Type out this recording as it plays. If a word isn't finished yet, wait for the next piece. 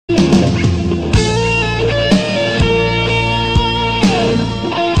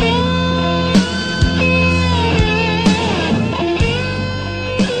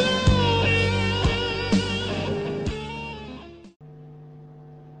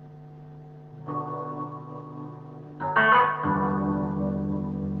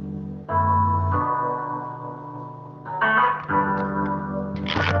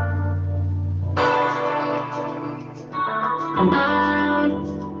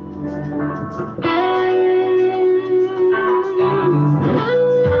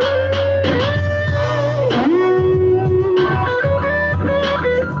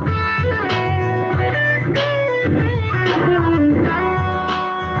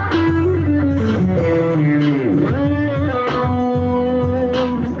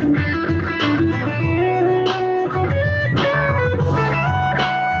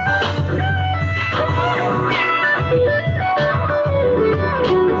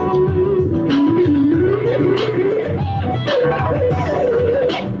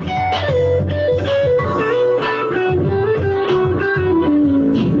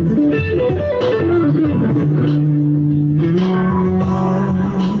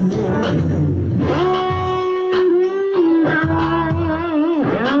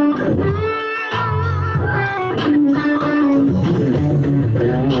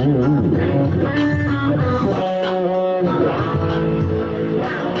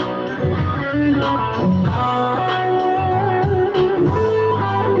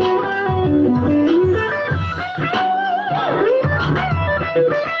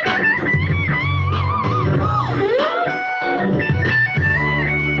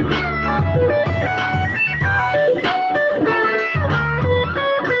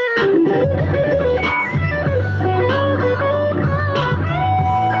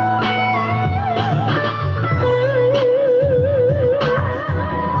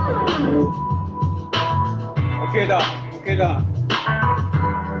Okey dah.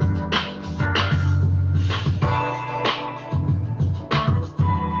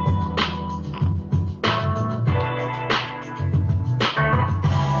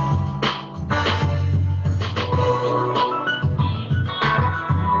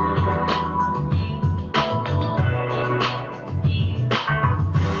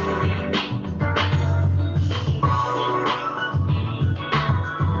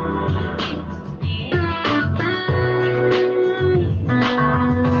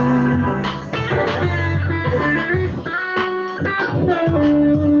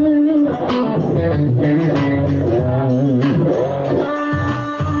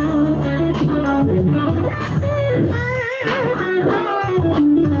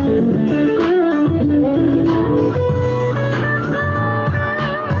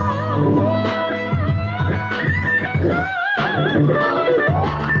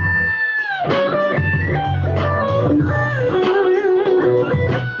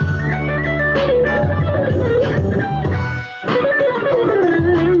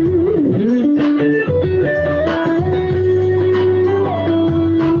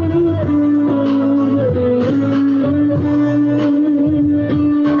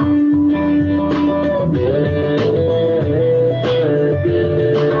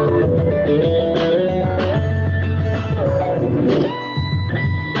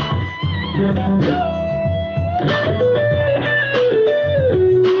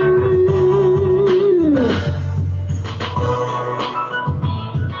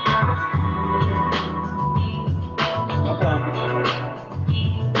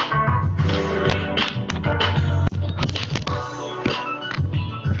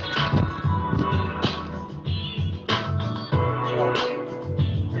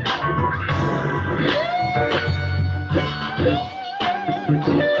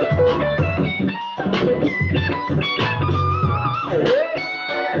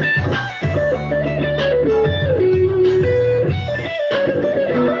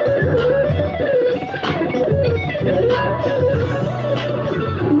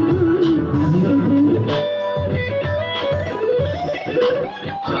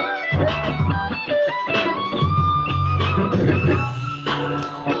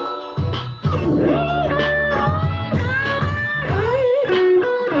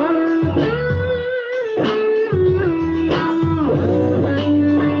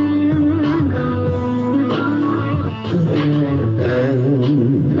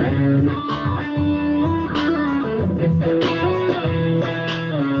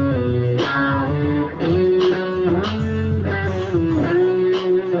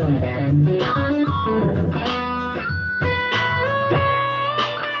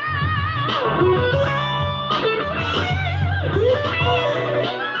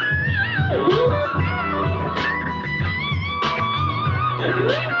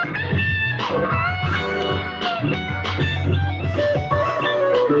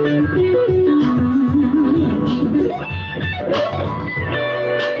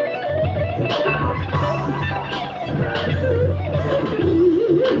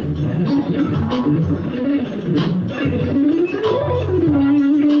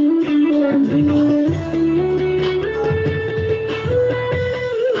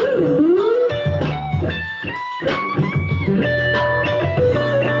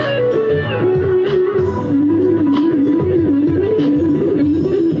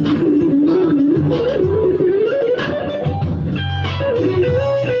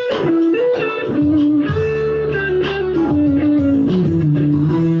 Clear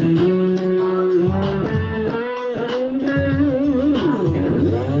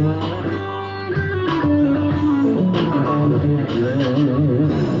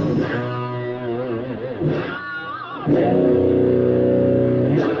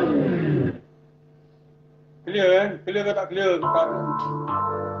kan? Clear ke tak clear? Tak.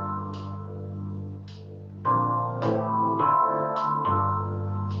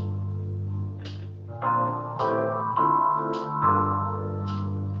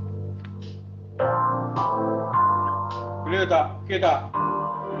 Clear tak? Okay tak?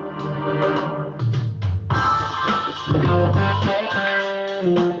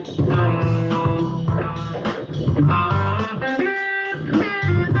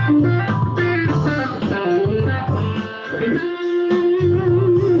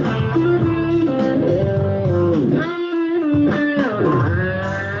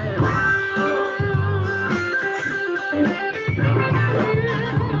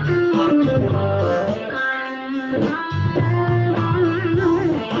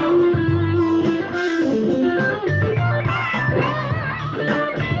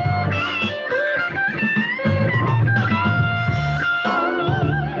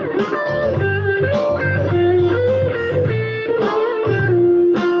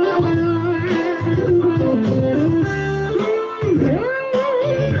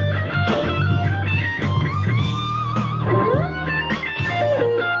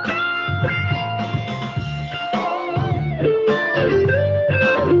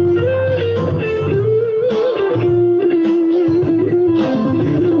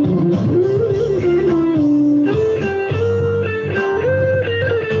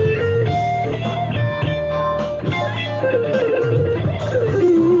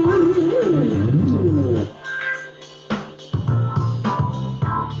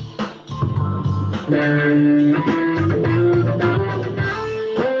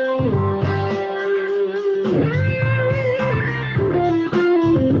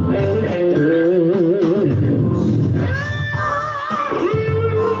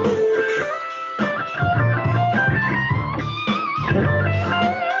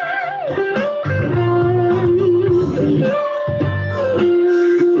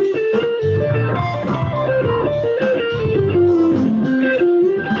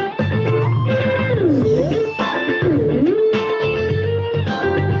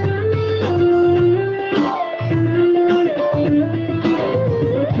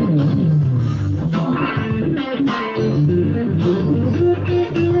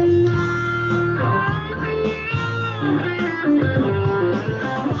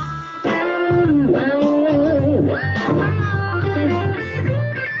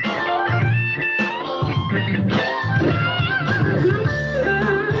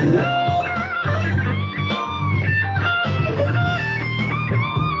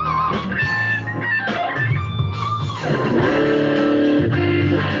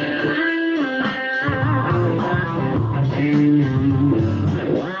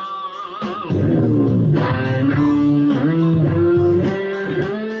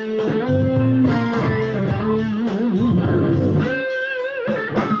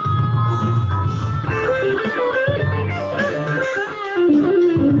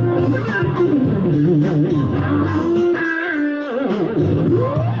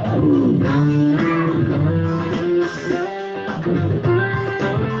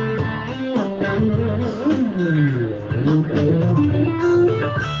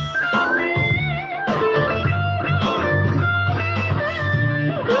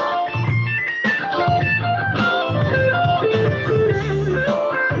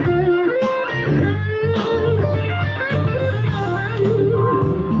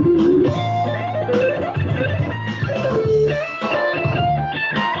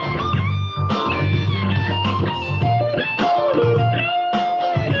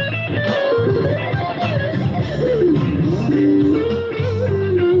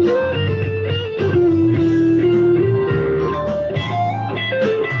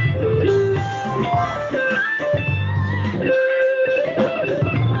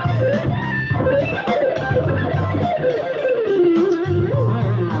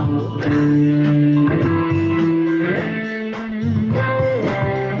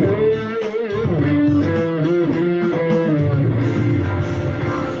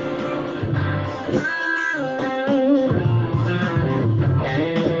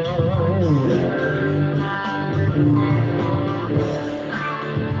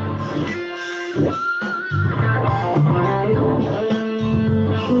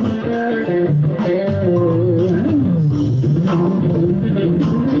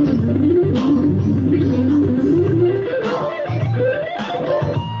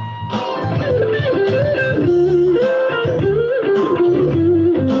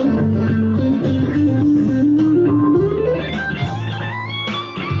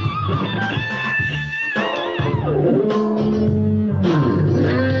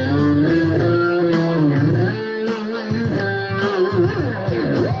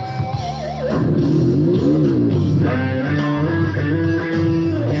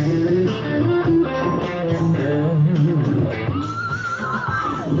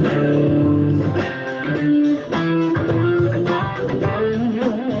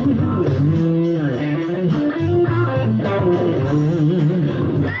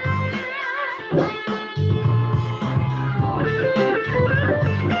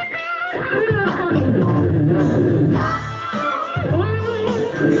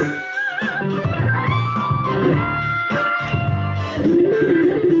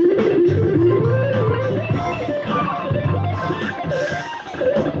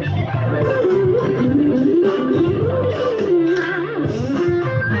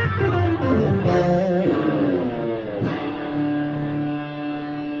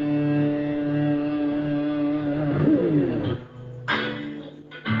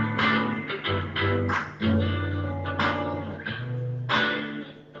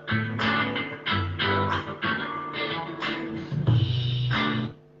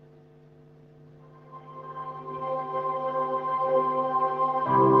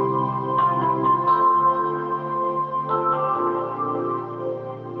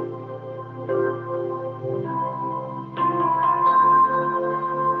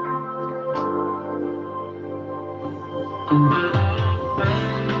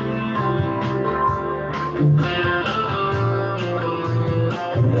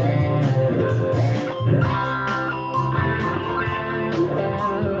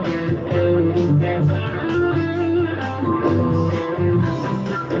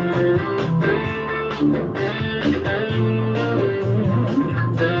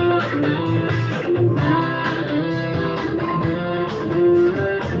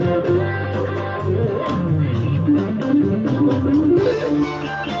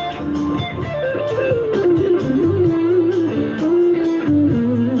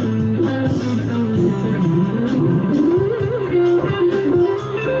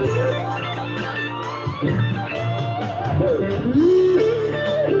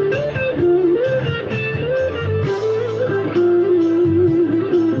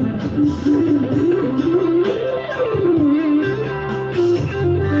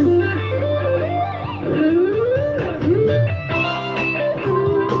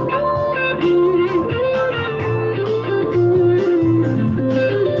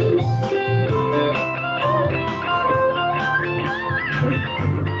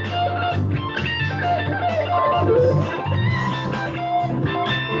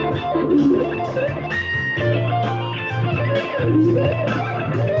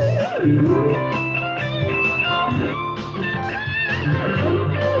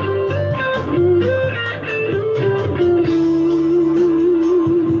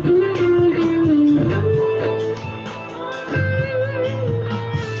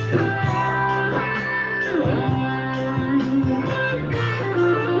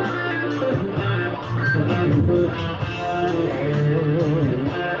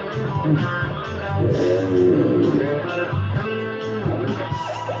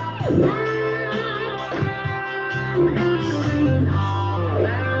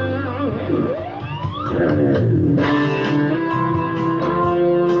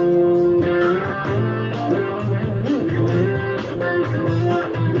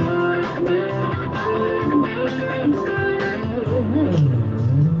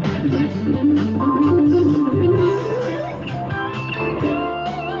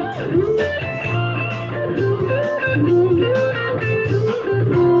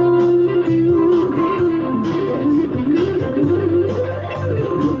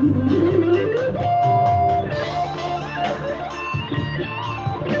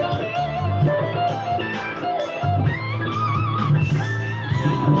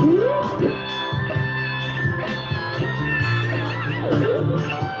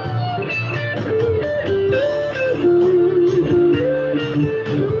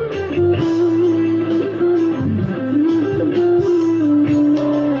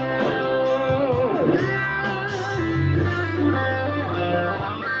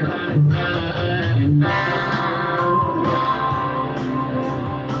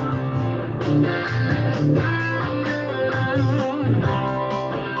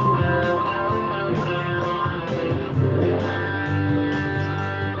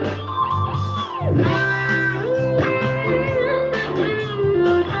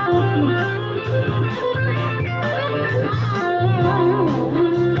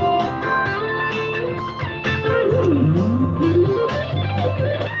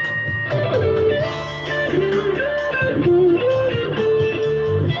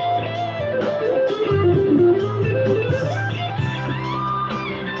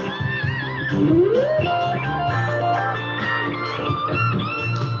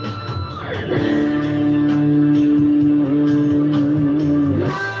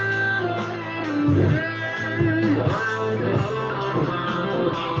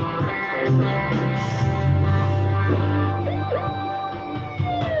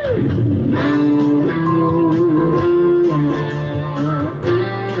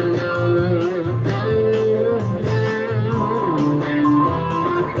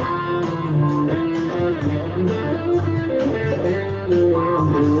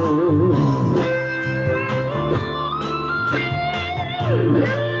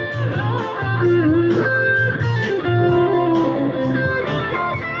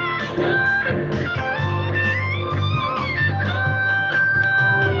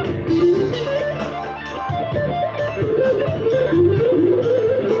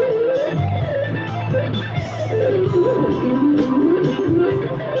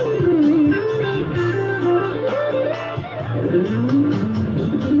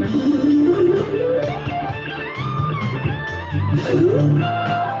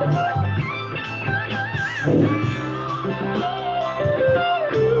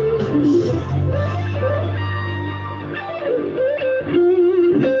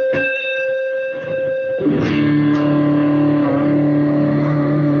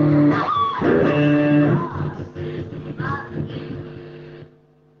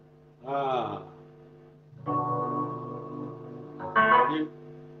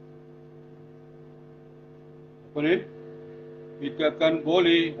 Apa ni? Kita akan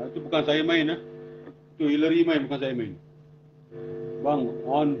boleh, itu bukan saya main itu Hillary main, bukan saya main. Bang,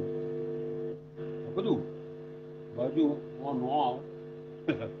 on. Apa tu? Baju on off.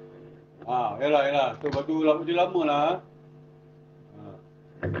 Yalah. Tu baju lama lah.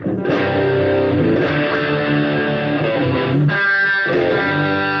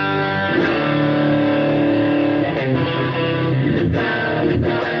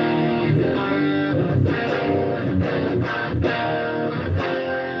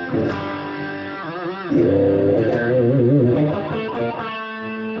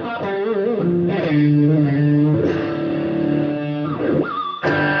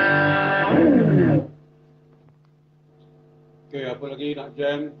 Okey, apa lagi nak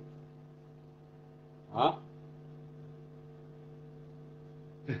jam?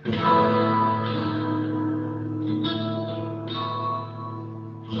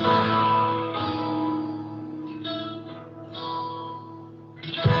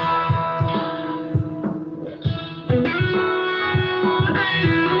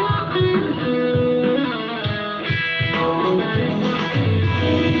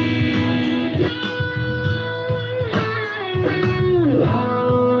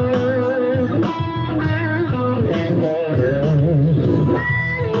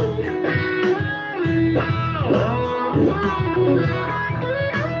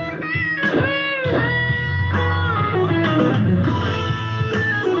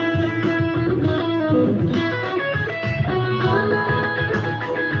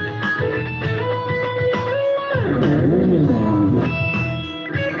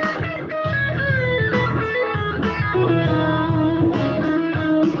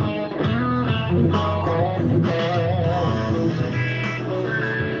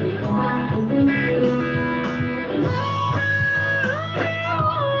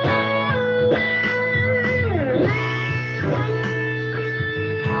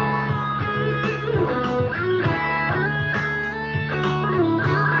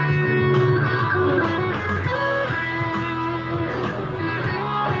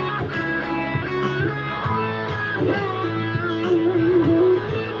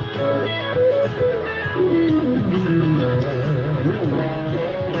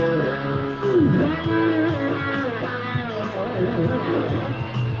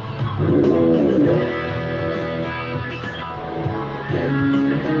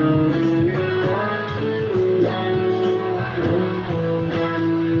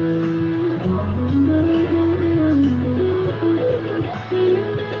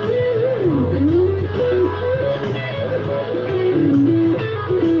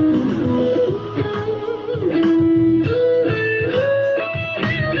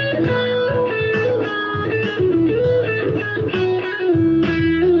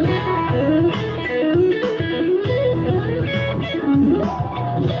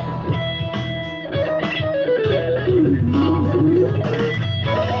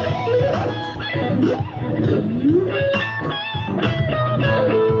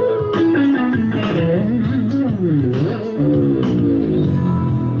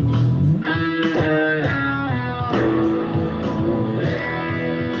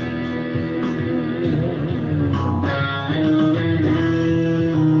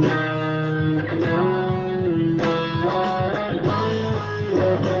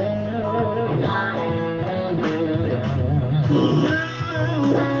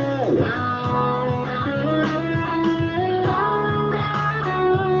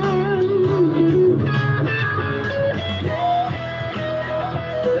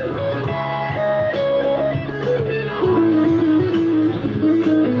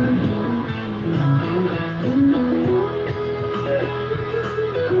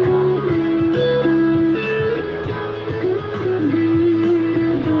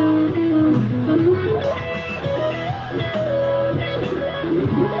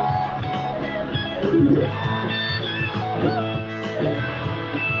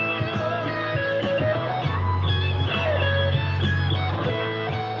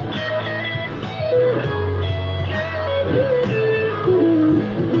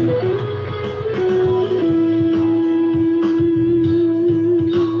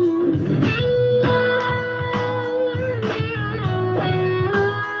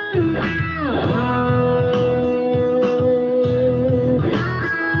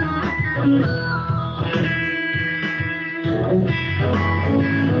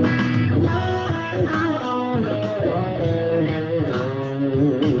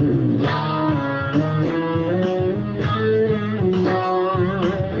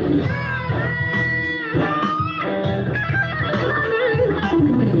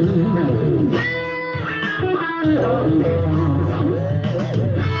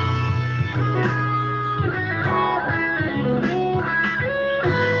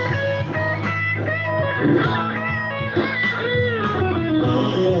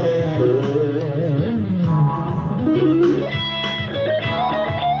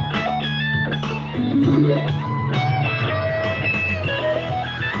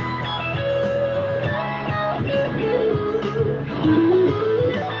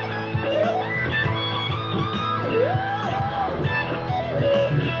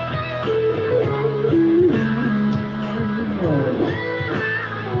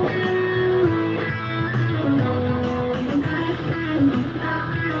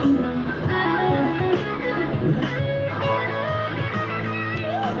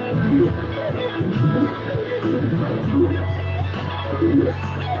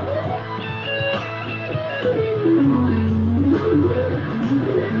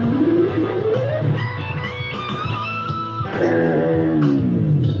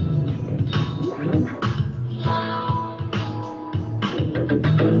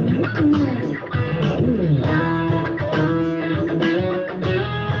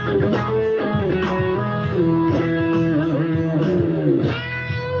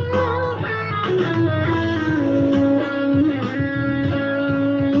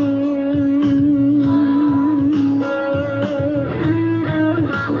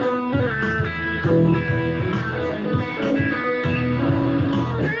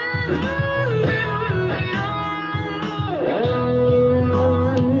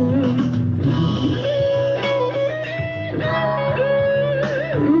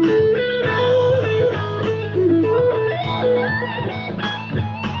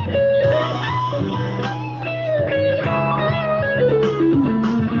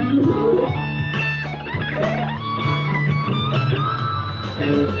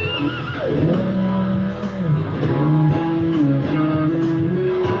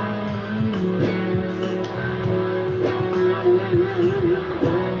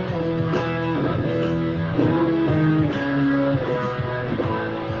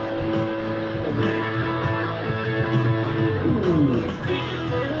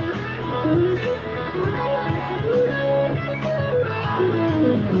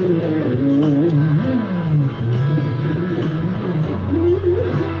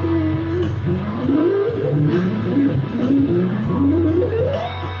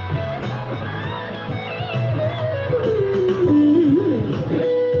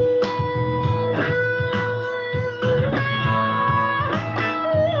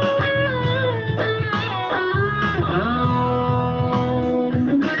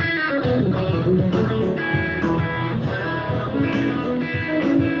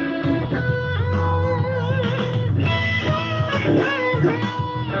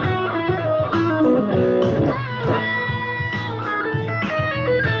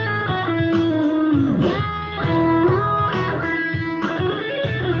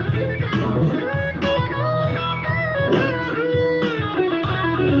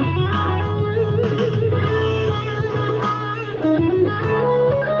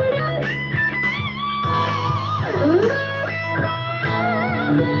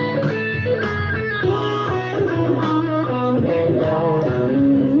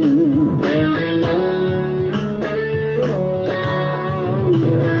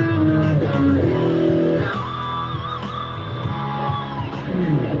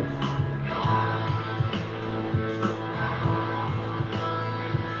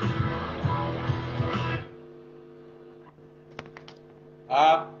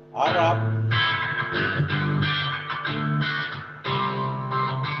 Harap.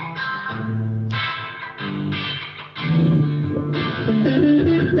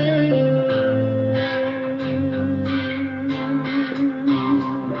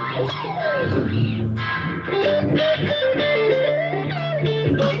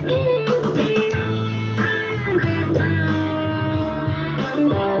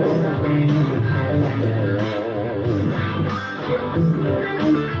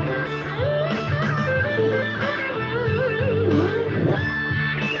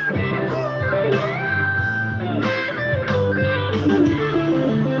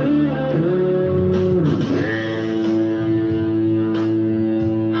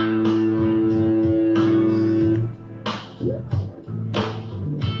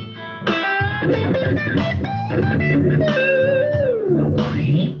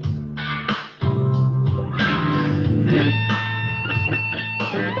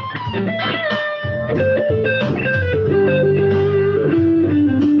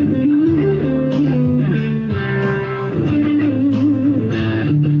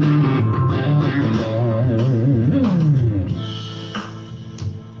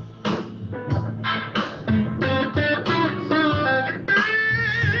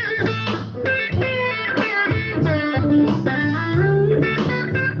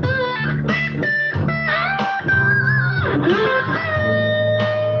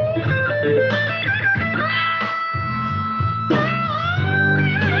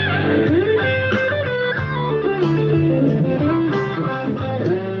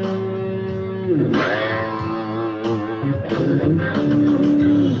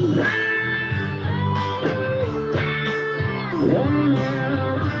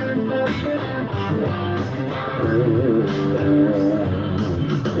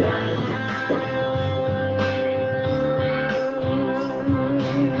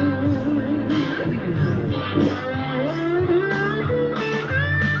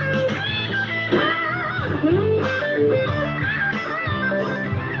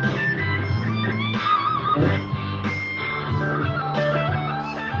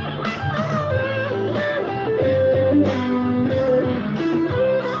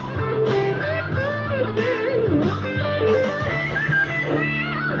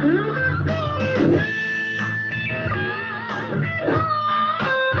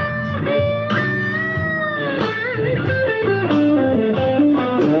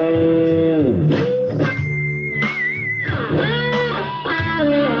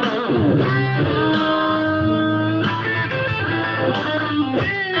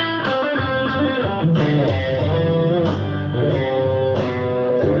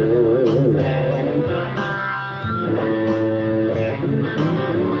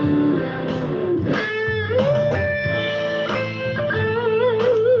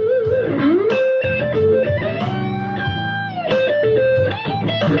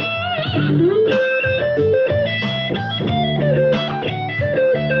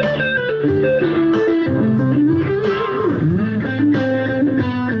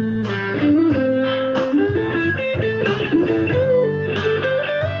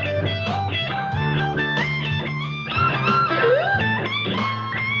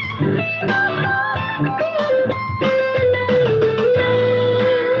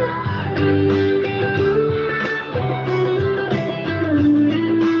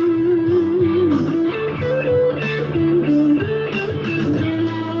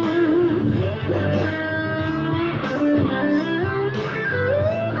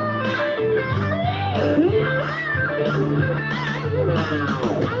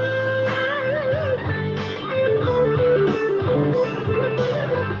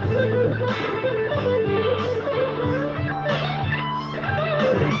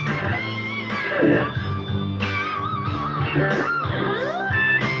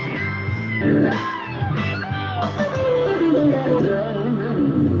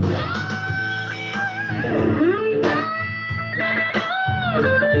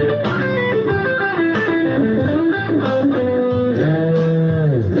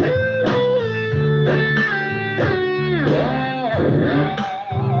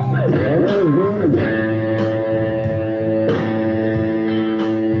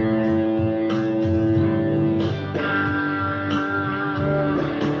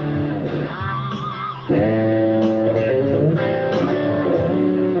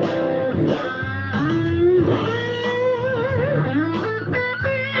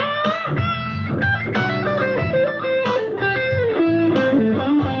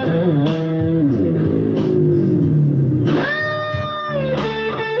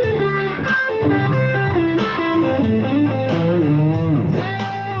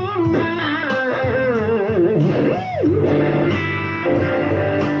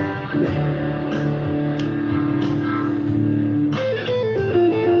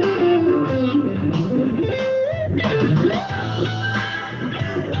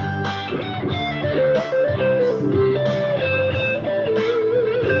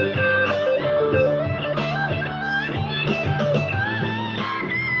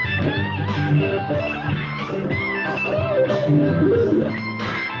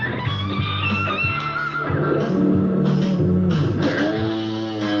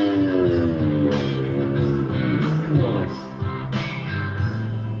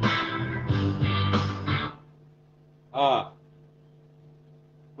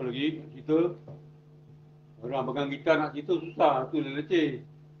 Apa lagi? Cerita. Orang pegang gitar nak cerita susah. Tu dia leceh.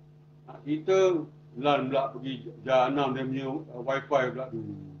 Nak cerita, Lan pula pergi jahanam dia punya wifi pula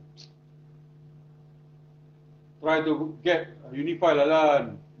dulu. Try to get unify lah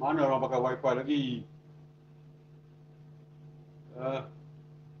Lan. Mana orang pakai wifi lagi?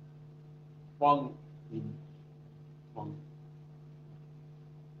 Pang.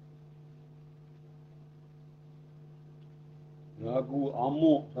 Lagu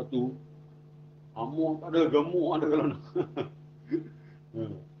amuk satu. Amuk tak ada, gemuk ada kalau nak.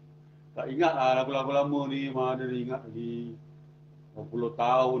 Tak ingat lah lagu-lagu lama ni, mana dia ingat lagi. 20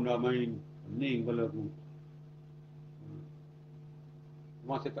 tahun dah main. Pening kepala aku.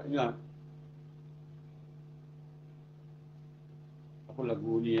 Memang saya tak ingat. Apa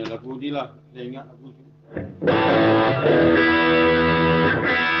lagu ni? Lagu ni lah. Saya ingat lagu tu.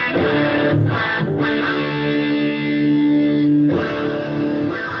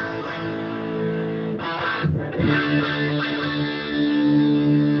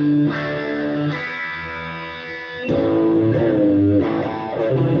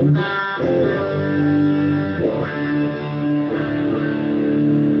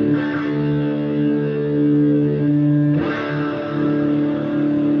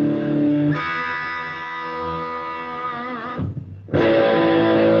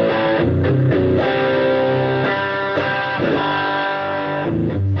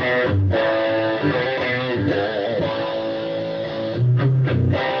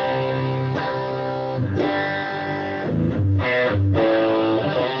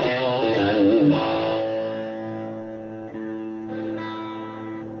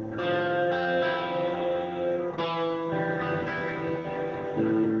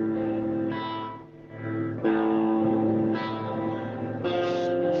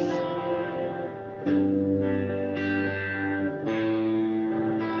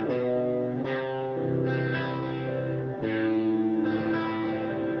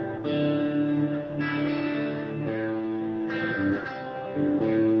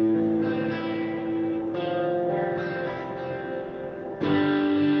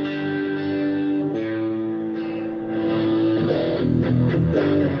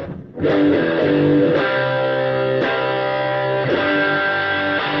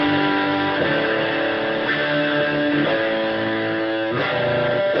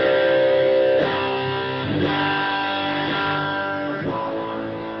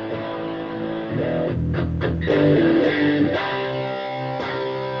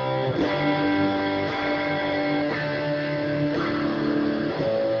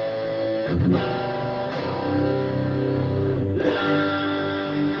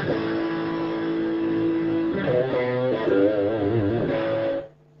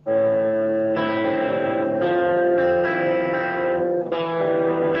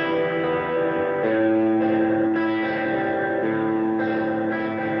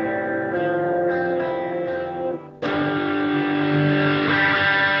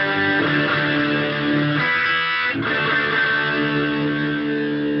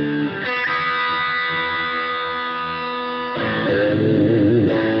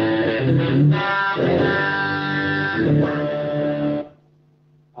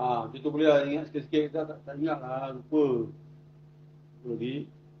 Itu boleh ingat sikit-sikit, tak ingat lah, lupa. Jadi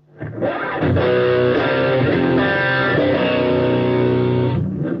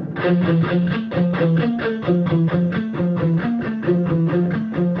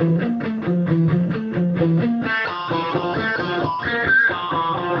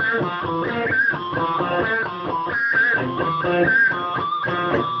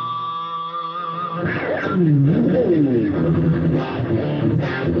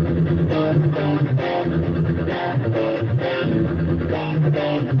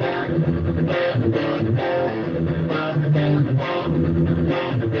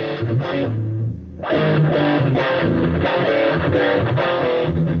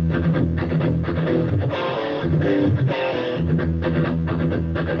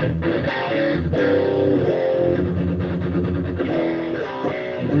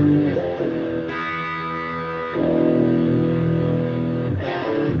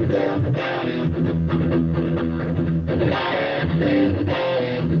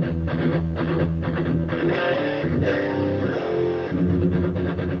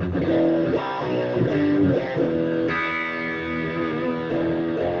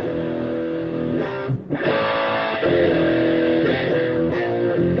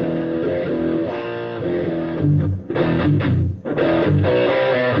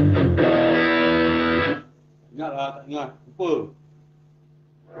ingatlah, tak ingat, lupa.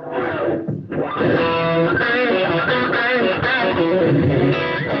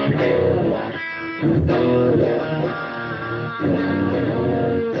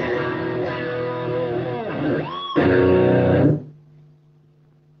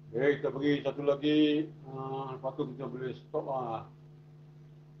 Okay, kita pergi satu lagi, lepas tu kita boleh stop lah.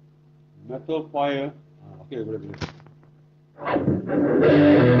 Metal Fire. Okay, boleh.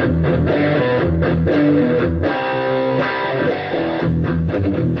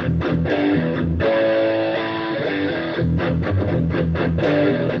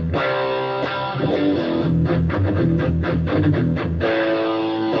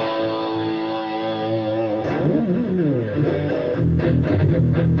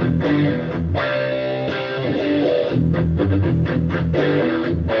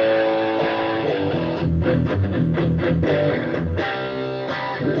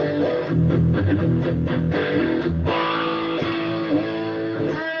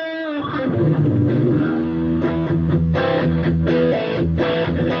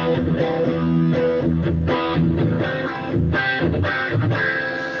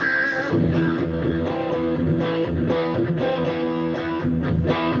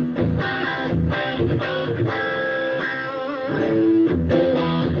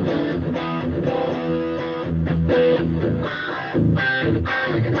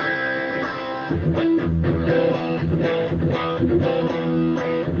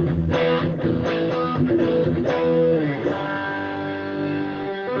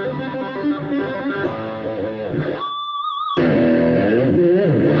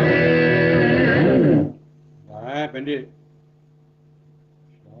 Pendek.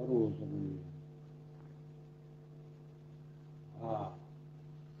 Baru sampai.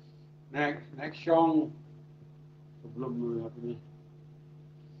 Next song sebelum apa ni?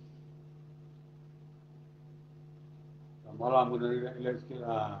 Malam kena relax sikit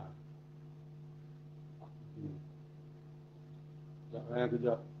lah.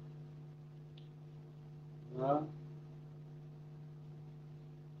 Kejap.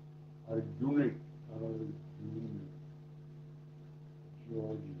 Arjunik.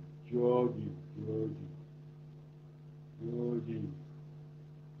 Georgie.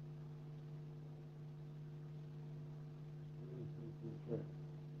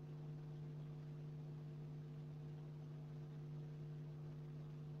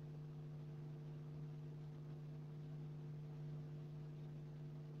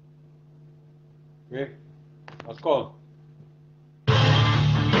 Okay, last call.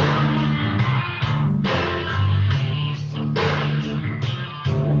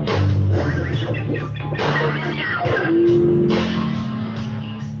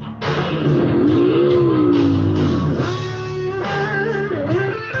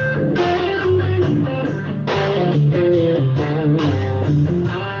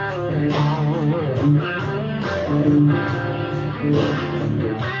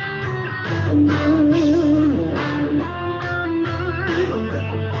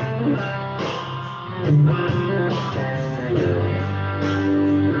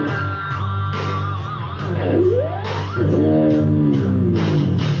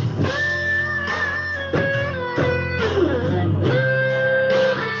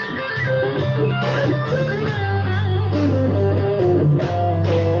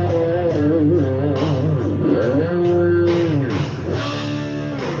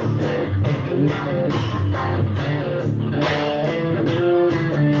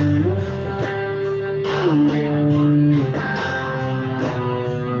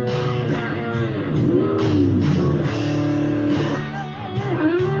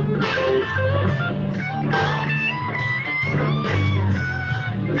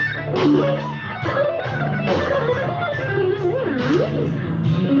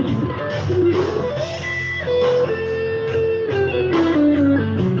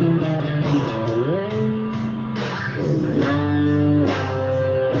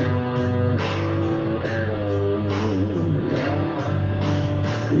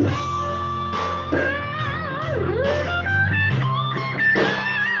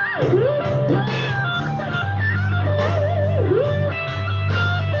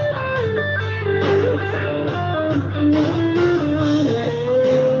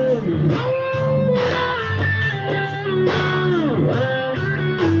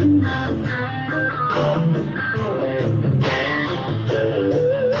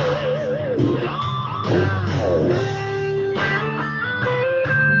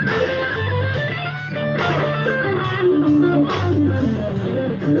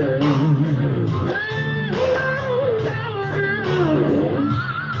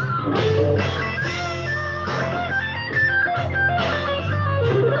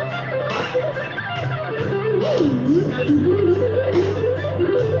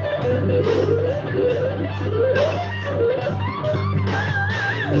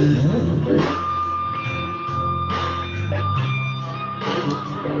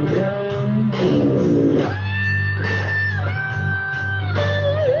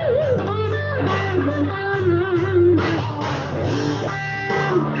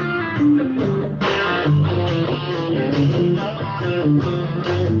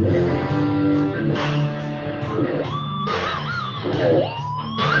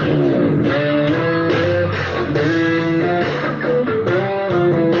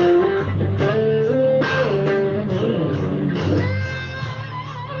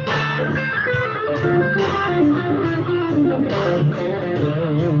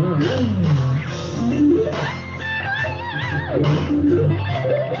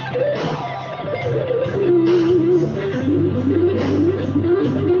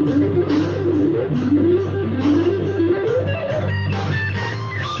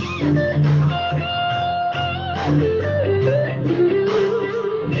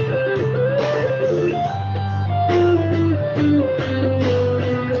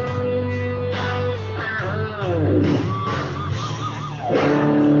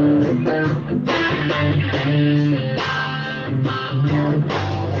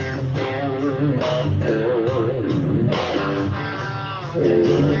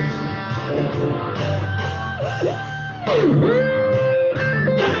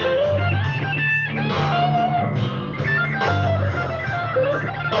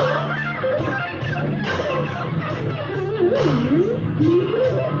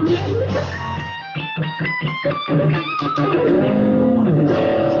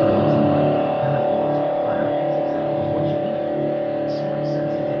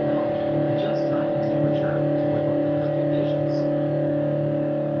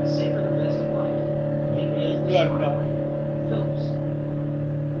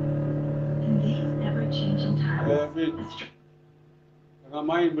 Jangan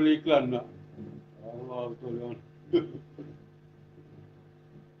main beli iklan nak. Allah betul kan.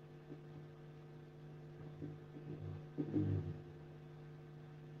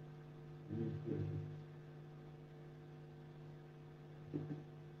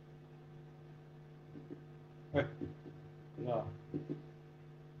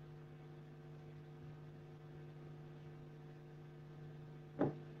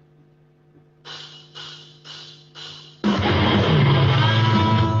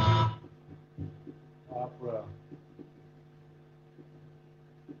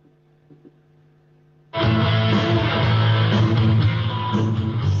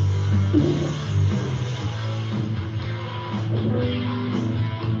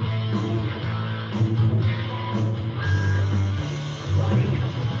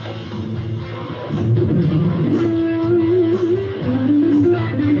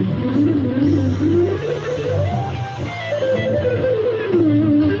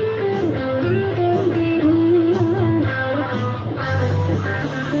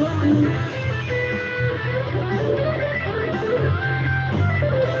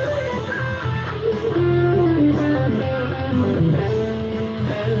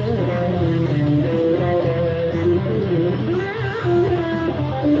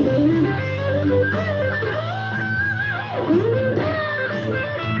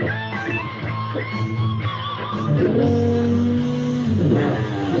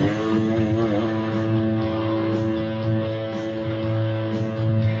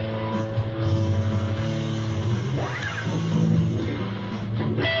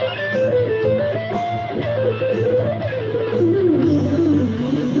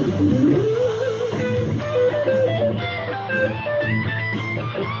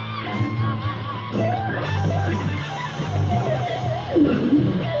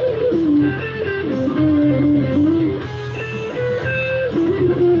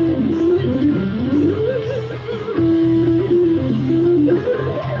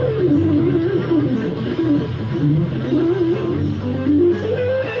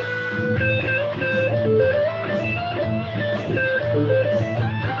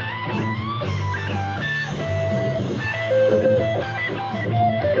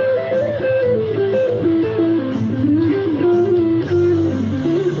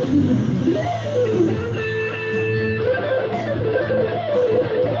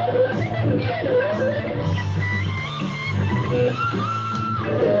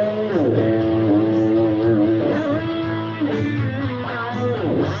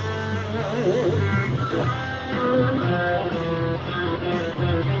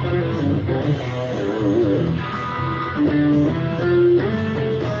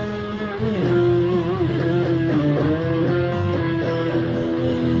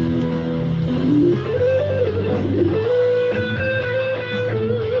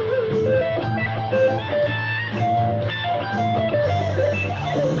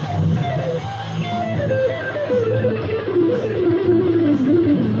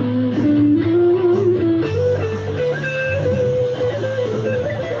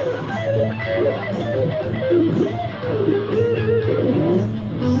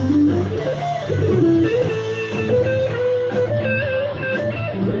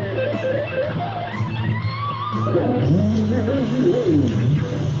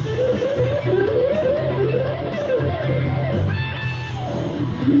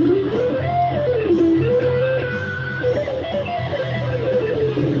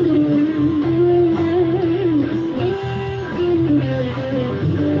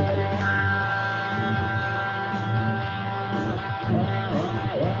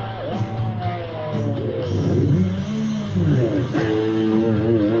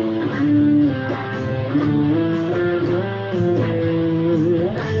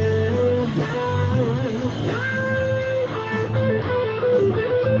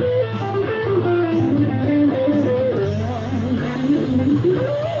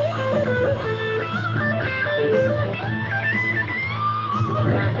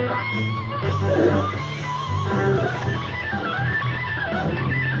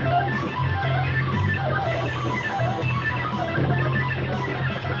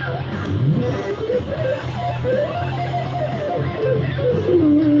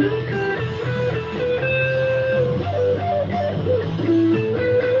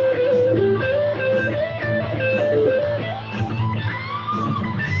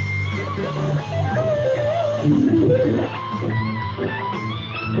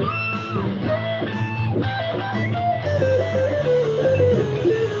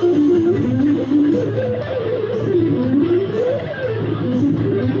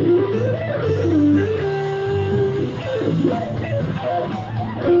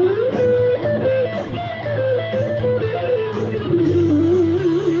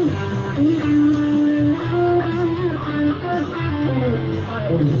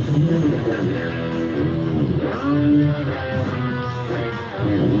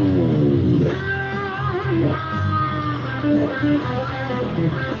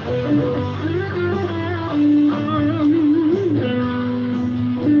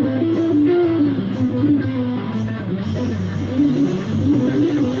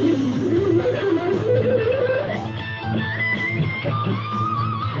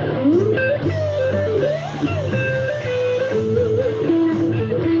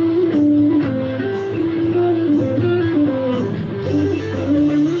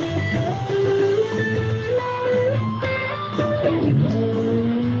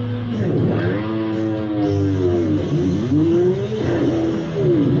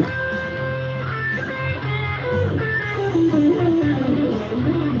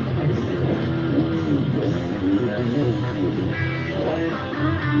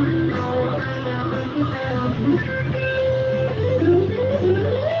 Apa?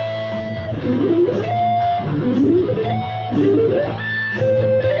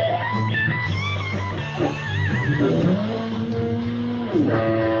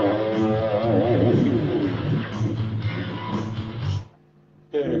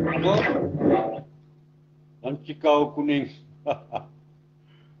 Lancikau kuning.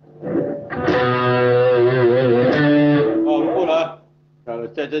 Oh, lupa lah.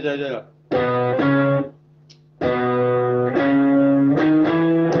 Cek. Ya.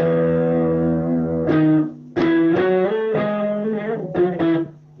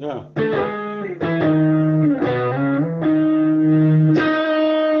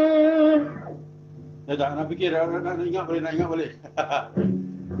 Saya tak nak fikir, nak ingat balik.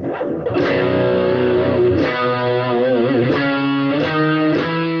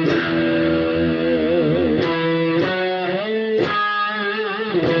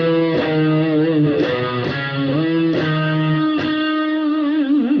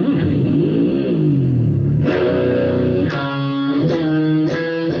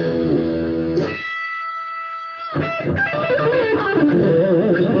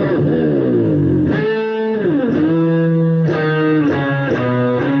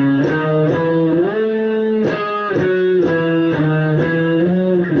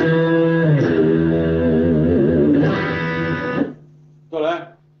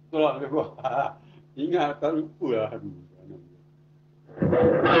 Betul lah lebih kurang. Ingat tak lupa lah. Aduh.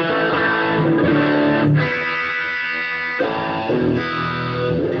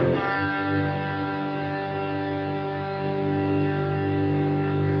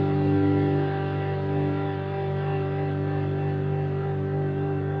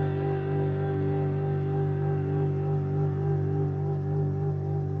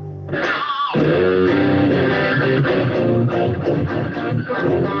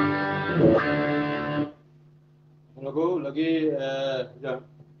 Lagu lagi sekejap.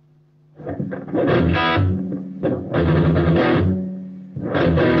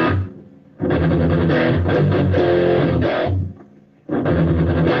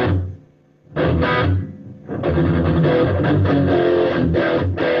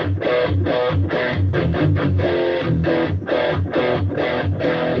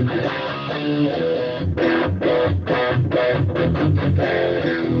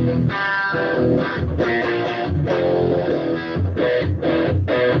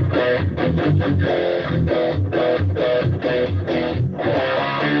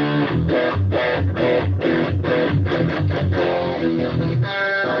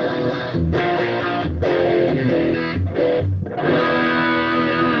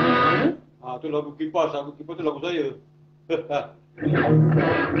 Tu lagu kipas tu lagu saya.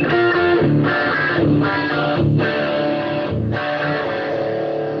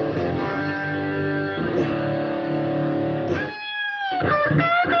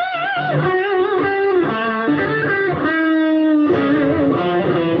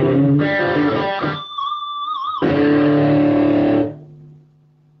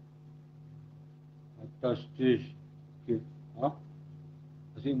 Atas stage.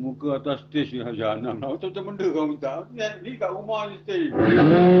 Asyik muka atas stage ni Jangan lah. Macam benda kau minta. Ni kat rumah ni stage.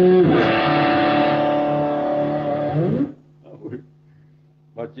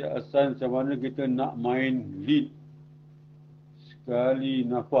 Baca Hassan macam mana kita nak main lead. Sekali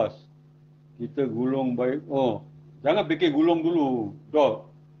nafas. Kita gulung baik. Oh, jangan fikir gulung dulu. Dot.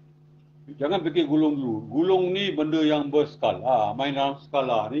 Jangan fikir gulung dulu. Gulung ni benda yang berskala. Main dalam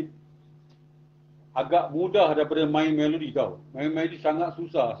skala ni agak mudah daripada main melodi tau. Main melodi sangat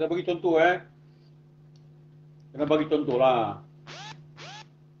susah. Saya bagi contoh Kena bagi contoh lah.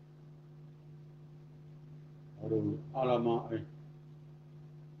 Aduh, alamak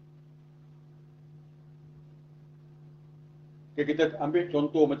Okay, kita ambil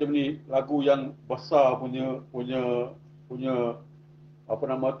contoh macam ni. Lagu yang besar punya apa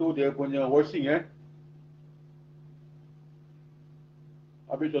nama tu, dia punya voicing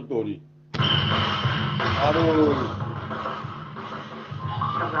Ambil contoh ni. Aduh.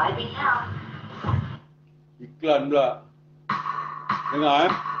 Iklan pula. Dengar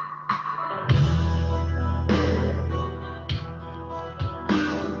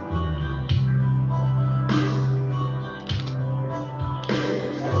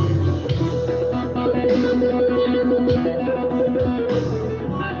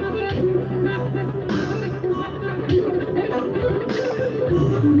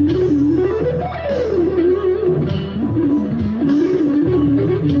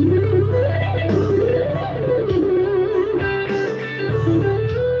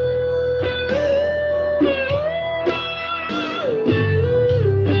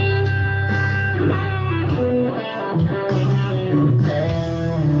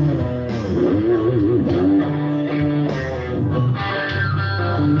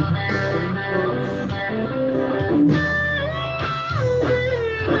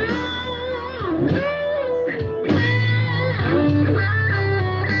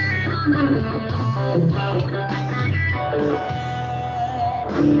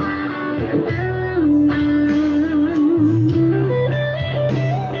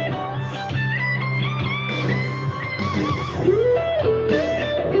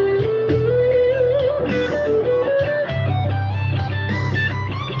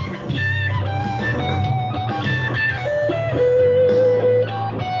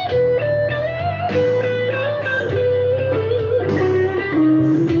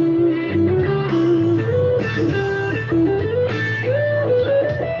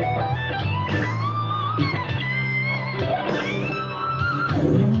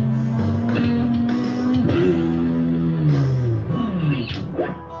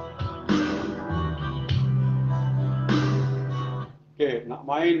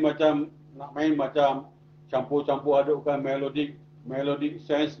Nak main macam campur-campur adukkan melodic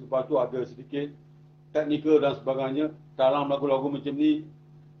sense, lepas tu ada sedikit technical dan sebagainya. Dalam lagu-lagu macam ni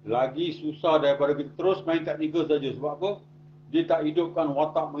lagi susah daripada kita terus main technical saja. Sebab apa? Dia tak hidupkan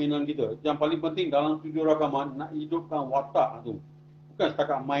watak mainan kita. Yang paling penting dalam studio rakaman nak hidupkan watak tu. Bukan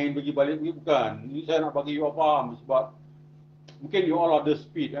setakat main pergi balik pergi, bukan. Ini saya nak bagi you all faham sebab mungkin you all ada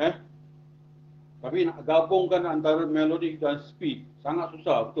speed tapi nak gabungkan antara melodik dan speed sangat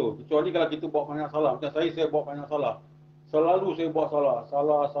susah, betul. Kecuali kalau kita buat banyak salah. Macam saya buat banyak salah. Selalu saya buat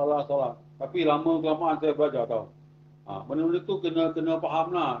salah. Tapi lama-kelamaan saya belajar tau. Benda-benda tu kena faham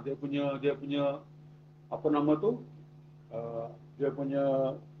lah. Dia punya apa nama tu? Dia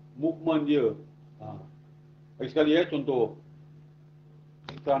punya movement dia. Lagi sekali contoh.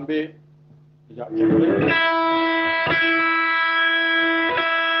 Kita ambil sekejap.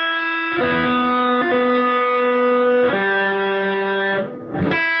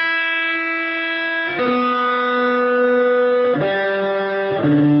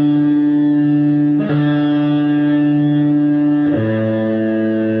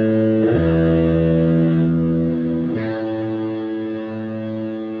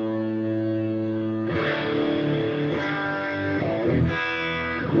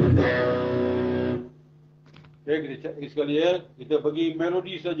 Kita cek lagi sekali kita bagi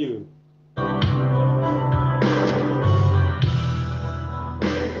melodi saja.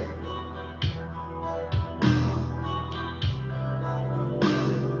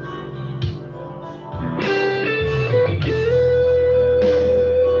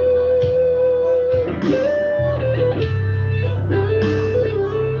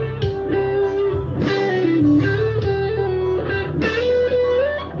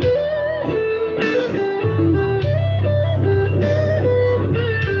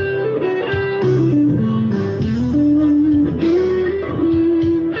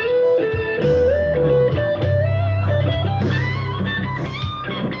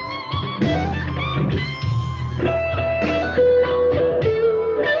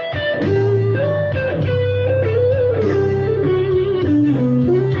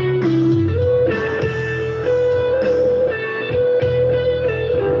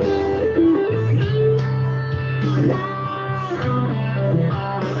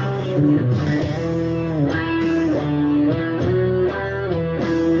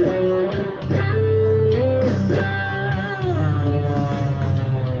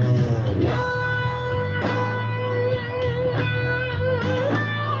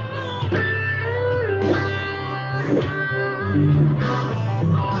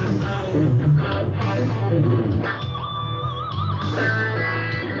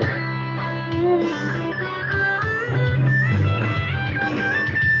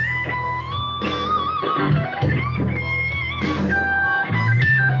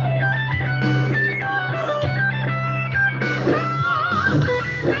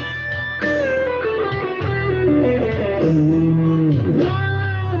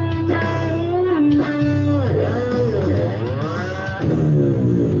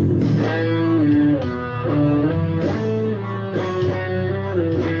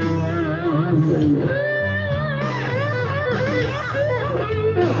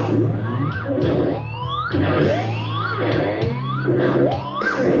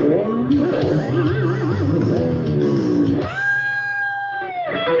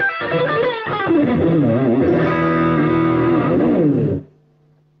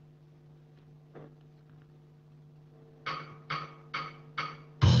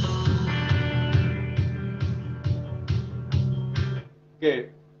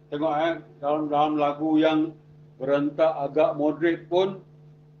 Okey, tengok dalam lagu yang berentak agak moderate pun,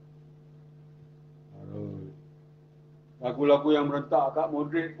 lagu-lagu yang berentak agak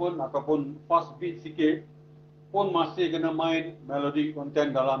moderate pun ataupun fast beat sikit pun masih kena main melodic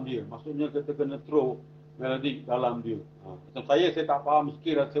content dalam dia. Maksudnya kita kena throw melodic dalam dia. Macam saya tak faham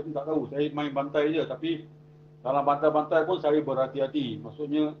sikit, saya pun tak tahu. Saya main bantai je, tapi Dalam bantai-bantai pun saya berhati-hati.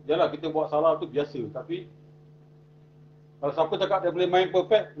 Maksudnya, jelah kita buat salah tu biasa. Tapi, kalau siapa cakap dia boleh main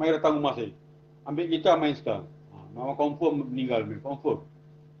perfect, main datang rumah saya. Ambil gitar, main sekarang. Memang confirm meninggal, confirm.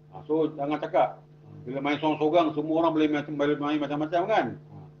 So, jangan cakap. Bila main sorang-sorang, semua orang boleh main macam-macam kan.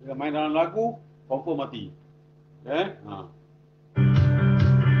 Bila main dalam lagu, confirm mati. Okay?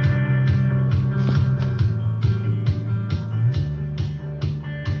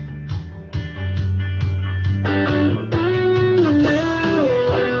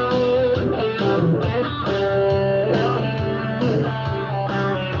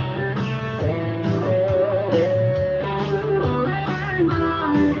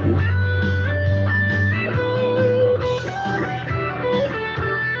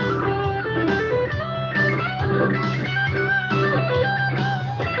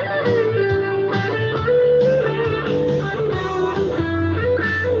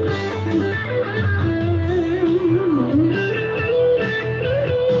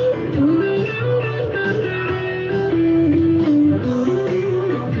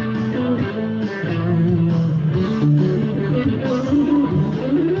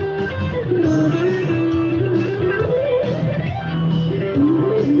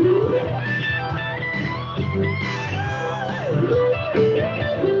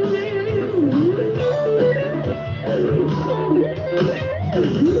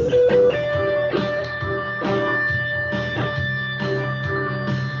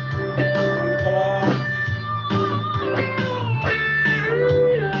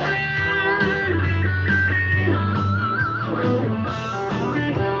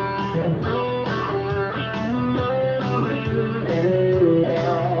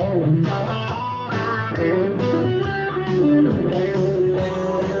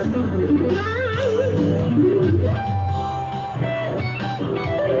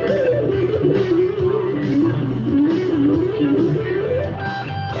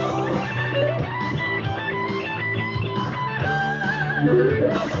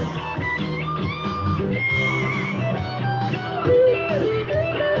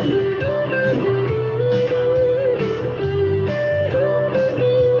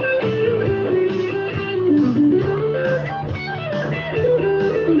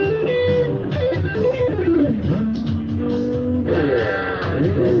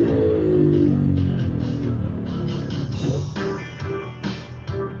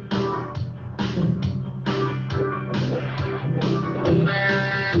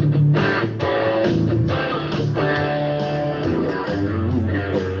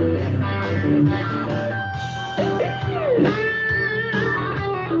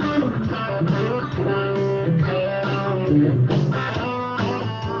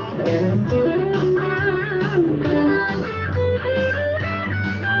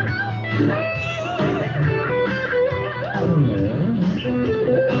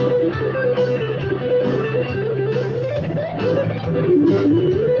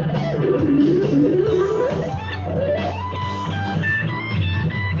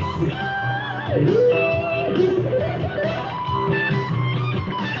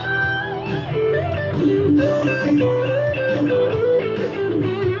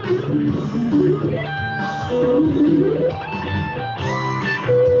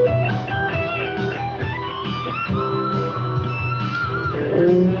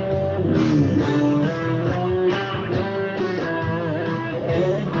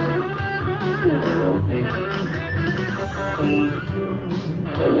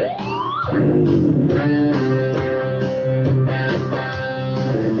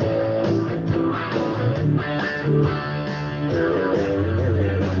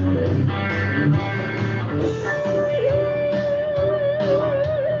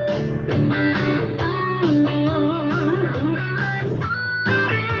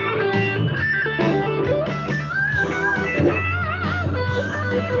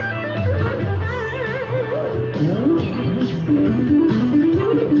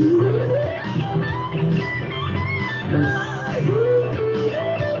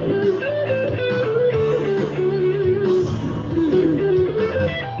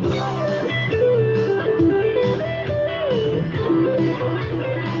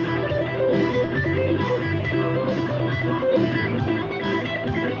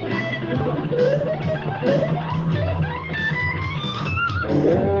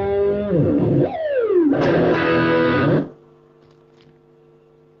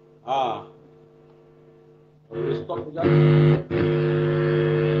 Boleh stop sekejap.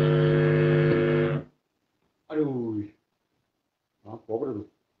 Aduh. Apa tu?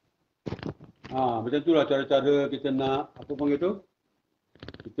 Macam itulah cara-cara kita nak, apa panggil tu?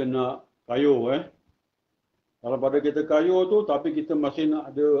 Kita nak kayuh Kalau pada gitar kayu tu, tapi kita masih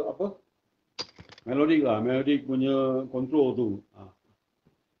nak ada apa? Melodik lah, melodik punya control tu.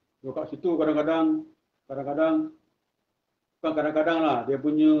 So kat situ kadang-kadang bukan kadang-kadang lah, dia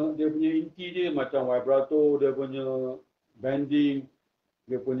punya inti dia macam vibrato, dia punya bending,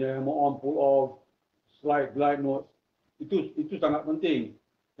 dia punya hammer on, pull off, slide, glide notes. Itu sangat penting.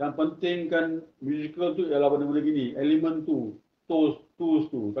 Yang penting kan musical tu ialah benda-benda gini, elemen tu, tools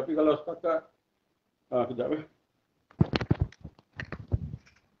tu. Tapi kalau setakat, kejap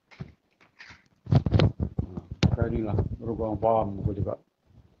pakai ni lah, baru korang faham aku cakap.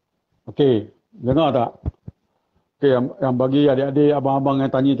 Okey, dengar tak? Okey, yang bagi adik-adik, abang-abang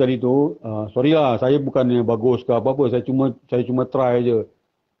yang tanya tadi tu, sorry lah, saya bukan yang bagus ke apa-apa, saya cuma try je.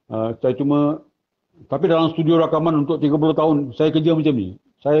 Tapi dalam studio rakaman untuk 30 tahun, saya kerja macam ni.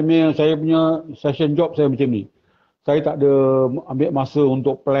 Saya punya session job saya macam ni. Saya tak ada ambil masa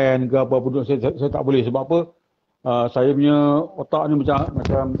untuk plan ke apa-apa, saya tak boleh. Sebab apa? Saya punya otak ni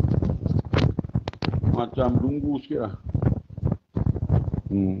macam dunggu sikit lah.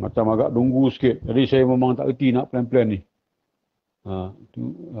 Macam agak dunggu sikit. Jadi saya memang tak reti nak plan-plan ni. Itu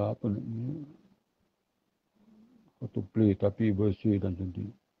apa namanya? Autoplay tapi bersih dan cantik.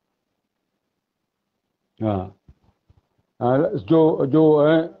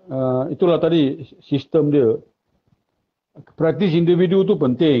 Itulah tadi sistem dia. Praktis individu tu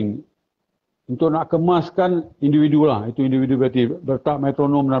penting. Untuk nak kemaskan individu lah. Itu individu praktis. Letak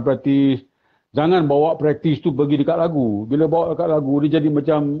metronom dan praktis. Jangan bawa praktis tu pergi dekat lagu. Bila bawa dekat lagu, dia jadi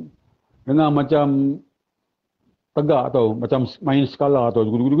macam, dengar macam tegak tau. Macam main skala tau.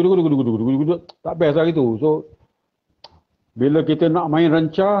 Tak best lah gitu. So, bila kita nak main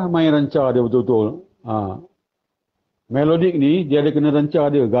rancah dia betul-betul. Melodik ni, dia ada kena rancah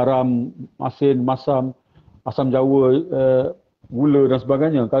dia. Garam, masin, masam, asam jawa, gula dan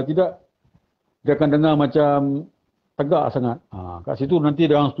sebagainya. Kalau tidak, dia akan dengar macam tegak sangat. Kat situ nanti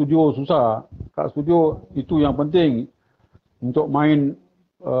dalam studio susah. Kat studio itu yang penting untuk main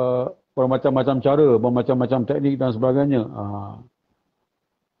bermacam-macam cara, bermacam-macam teknik dan sebagainya.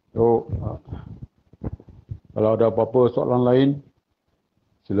 Kalau ada apa-apa soalan lain,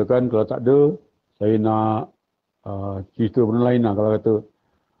 silakan. Kalau tak ada, saya nak cerita benda lain lah kalau kata.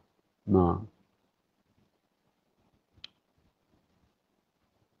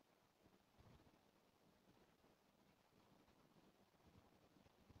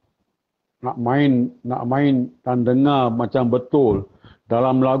 Nak main dan dengar macam betul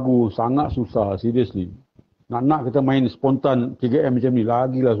dalam lagu sangat susah, seriously. Nak kita main spontan 3M macam ni,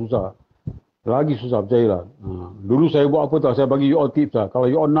 lagilah susah. Lagi susah, percayalah. Dulu saya buat apa tau, saya bagi you all tips lah. Kalau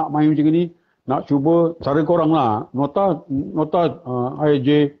you all nak main macam ni, nak cuba, cara korang lah. Nota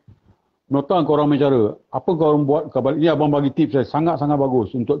IJ, nota korang main cara. Apa korang buat, ini abang bagi tips saya, sangat-sangat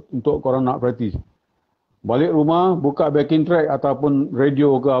bagus untuk korang nak praktis. Balik rumah, buka backing track ataupun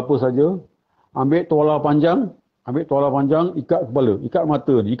radio ke apa saja. Ambil tuala panjang, ikat kepala, ikat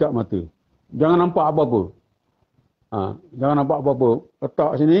mata. Jangan nampak apa-apa. Jangan nampak apa-apa.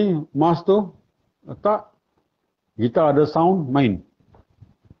 Letak sini, mask tu, letak. Gitar ada sound, main.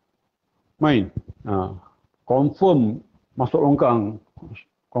 Confirm masuk longkang.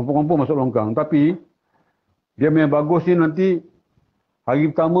 Confirm masuk longkang. Tapi, dia memang bagus ni nanti,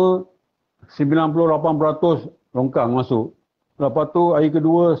 hari pertama, 98% longkang masuk. Lepas tu hari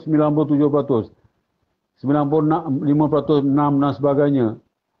kedua 97%. 95% 6 dan sebagainya.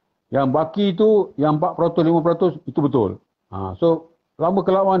 Yang baki tu, yang 4%, 5% itu betul. So, lama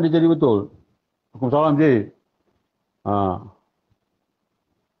kelamaan dia jadi betul. Waalaikumsalam, Cik.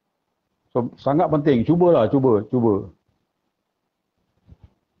 So, sangat penting. Cubalah, cuba.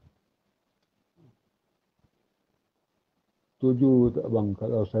 Setuju tak bang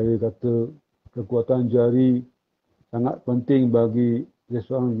kalau saya kata kekuatan jari sangat penting bagi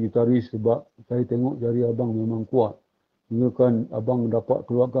seorang gitaris sebab saya tengok jari abang memang kuat. Sehingga kan abang dapat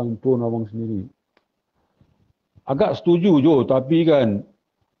keluarkan tone abang sendiri. Agak setuju Jo, tapi kan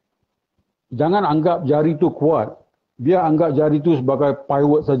jangan anggap jari tu kuat. Biar anggap jari tu sebagai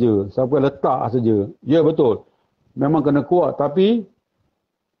pivot saja, sebagai letak saja. Ya betul. Memang kena kuat tapi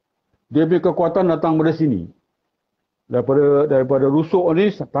dia punya kekuatan datang dari sini. Daripada rusuk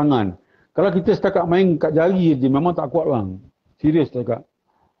ni tangan. Kalau kita setakat main kat jari je memang tak kuat bang. Serius cakap.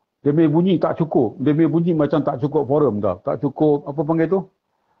 Dia punya bunyi tak cukup. Dia punya bunyi macam tak cukup forum tau. Tak cukup, apa panggil tu?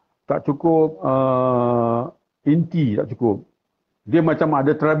 Tak cukup inti, tak cukup. Dia macam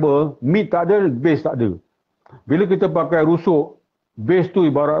ada treble, mid tak ada, bass tak ada. Bila kita pakai rusuk, bass tu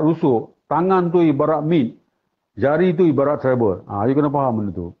ibarat rusuk, tangan tu ibarat mid, jari tu ibarat treble. You kena faham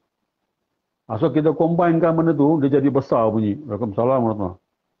benda tu. So kita combinekan benda tu, dia jadi besar bunyi. Waalaikumsalam warahmatullahi.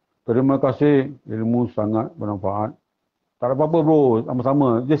 Terima kasih, ilmu sangat bermanfaat. Tak ada apa-apa bro,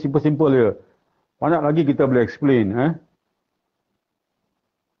 sama-sama. Dia simple-simple je. Banyak lagi kita boleh explain.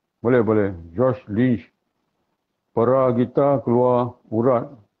 Boleh. Josh Lynch. Pera gitar keluar urat.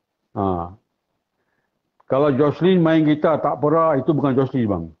 Kalau Jocelyn main gitar tak pera, itu bukan Jocelyn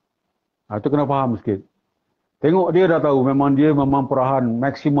bang. Itu kena faham sikit. Tengok dia dah tahu memang dia memang perahan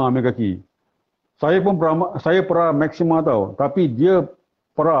maksima ambil kaki. Saya pera maksima tahu. Tapi dia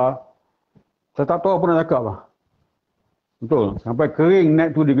pera, saya tak tahu apa nak cakap lah. Betul. Sampai kering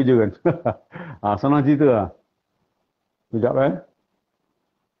neck tu dia kerja kan. Senang cerita lah. Sekejap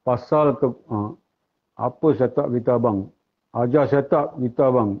Pasal apa setup gitar bang? Ajar setup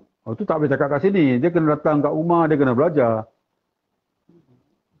gitar bang. Itu tak boleh cakap kat sini. Dia kena datang kat rumah, dia kena belajar.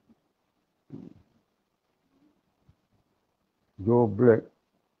 Joe Black.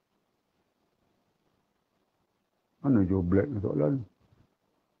 Mana Joe Black ni soalan?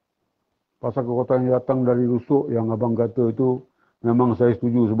 Pasal kekuatan yang datang dari rusuk yang abang kata itu, memang saya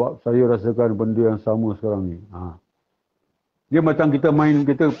setuju sebab saya rasakan benda yang sama sekarang ni. Dia macam kita main,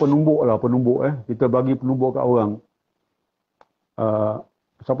 kita penumbuk. Kita bagi penumbuk kat orang.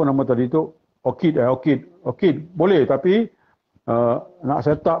 Siapa nama tadi tu? Orchid. Boleh, tapi nak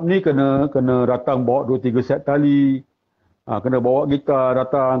setup ni kena datang bawa 2-3 set tali. Kena bawa gitar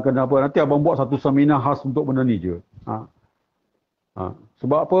datang, kena apa. Nanti abang buat satu seminar khas untuk benda ni je.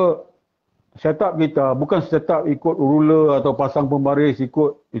 Sebab apa? Setup gitar bukan setup ikut ruler atau pasang pembaris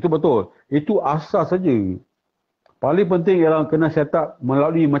ikut. Itu betul. Itu asas saja. Paling penting ialah kena setup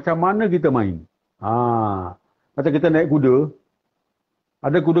melalui macam mana kita main. Macam kita naik kuda.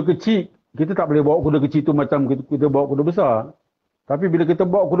 Ada kuda kecil, kita tak boleh bawa kuda kecil tu macam kita bawa kuda besar. Tapi bila kita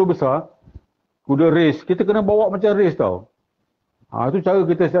bawa kuda besar, kuda race, kita kena bawa macam race tau. Itu cara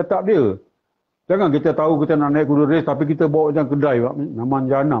kita set up dia. Jangan kita tahu kita nak naik kuda race tapi kita bawa macam kedai, nama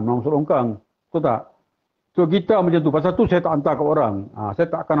jahanam, nama selongkang. Betul tak? So gitar macam tu. Pasal tu saya tak hantar kat orang. Saya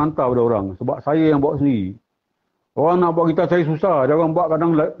tak akan hantar pada orang. Sebab saya yang bawa sendiri. Orang nak buat gitar saya susah. Dia orang buat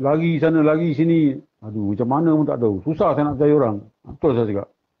kadang lari sana, lari sini. Aduh, macam mana pun tak tahu. Susah saya nak percaya orang. Betul saya cakap.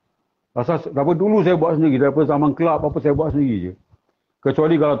 Pasal daripada dulu saya buat sendiri. Daripada zaman kelab apa saya buat sendiri je.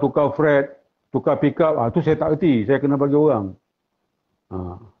 Kecuali kalau tukar fret, tukar pick up, tu saya tak erti. Saya kena bagi orang.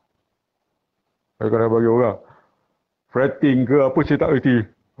 Saya kena bagi orang. Fretting ke apa saya tak erti.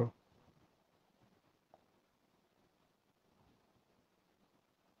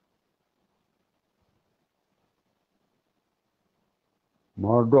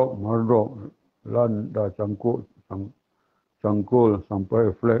 Mardok. Lan dah cangkul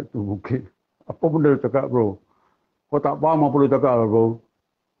sampai flat tu bukit. Apa benda dia cakap bro? Kau tak faham apa dia cakap lah bro.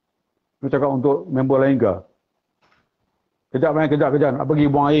 Dia cakap untuk member lain ke? Kejap. Nak pergi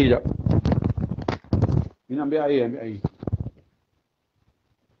buang air sekejap. Ni ambil air.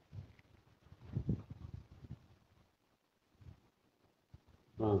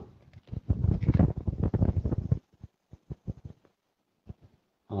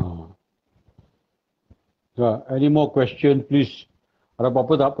 Any more question please? Ada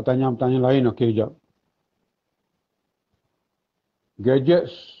apa-apa tak pertanyaan-pertanyaan lain? Okey, sekejap. Gadget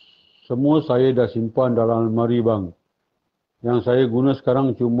semua saya dah simpan dalam almari bang. Yang saya guna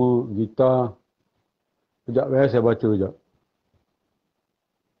sekarang cuma gitar. Sekejap saya baca sekejap.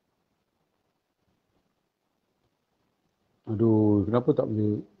 Aduh, kenapa tak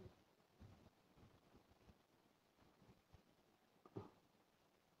boleh?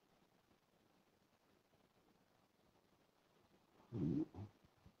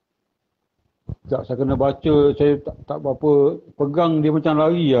 Tak, saya kena baca, saya tak apa-apa pegang dia macam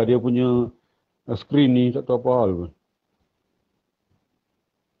lari lah dia punya skrin ni, tak tahu apa hal pun.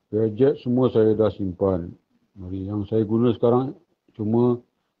 Gadget semua saya dah simpan. Yang saya guna sekarang cuma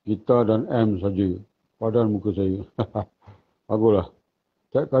gitar dan amp saja. Padan muka saya. Baguslah.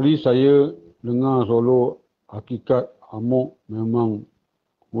 Setiap kali saya dengar solo hakikat amok memang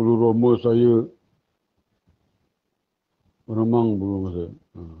bulu roma saya meremang bulu masa.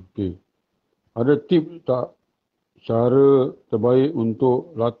 Okey. Ada tip tak cara terbaik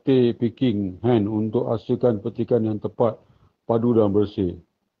untuk latih picking hand untuk hasilkan petikan yang tepat, padu dan bersih?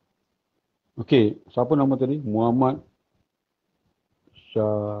 Okey, siapa nama tadi? Muhammad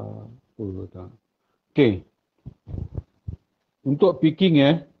Syah. Okey. Untuk picking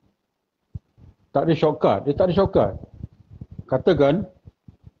tak ada shortcut. Dia tak ada shortcut. Katakan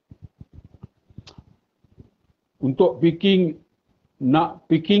untuk picking, nak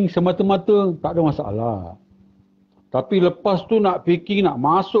picking semata-mata tak ada masalah. Tapi lepas tu nak picking, nak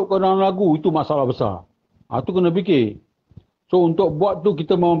masuk ke dalam lagu, itu masalah besar. Itu kena fikir. So untuk buat tu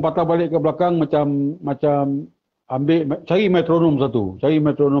kita memang patah balik ke belakang macam cari metronom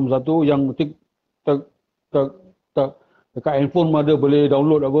satu yang tik tak tak tak dekat handphone ada boleh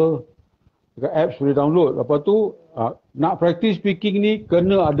download apa, dekat apps boleh download. Lepas tu nak practice speaking ni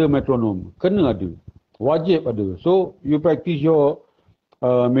kena ada metronom, kena ada, wajib ada. So you practice your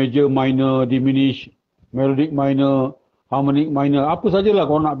major minor, diminish, melodic minor, harmonic minor, apa sajalah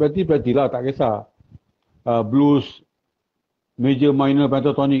kau nak practice lah, tak kisah. Blues, major minor,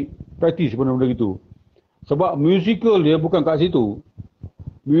 pentatonic, practice benda-benda gitu. Sebab musical dia bukan kat situ.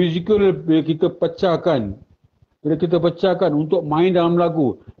 Musical bila kita pecahkan untuk main dalam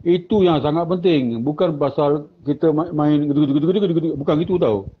lagu, itu yang sangat penting. Bukan pasal kita main gitu, bukan gitu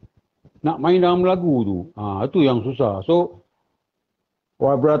tau. Nak main dalam lagu tu, itu yang susah. So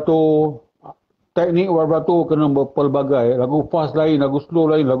vibrato, teknik vibrato kena berpelbagai. Lagu fast lain, lagu slow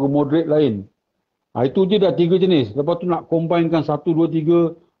lain, lagu moderate lain. Itu je dah 3 jenis. Lepas tu nak combinekan 1, 2,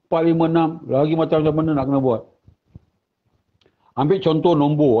 3, 4, 5, 6. Lagi macam-macam mana nak kena buat. Ambil contoh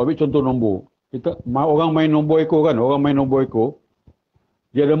nombor. Orang main nombor ekor kan.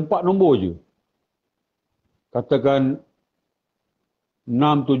 Dia ada 4 nombor je. Katakan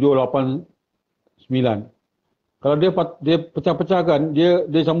 6, 7, 8, 9. Kalau dia pecah-pecahkan,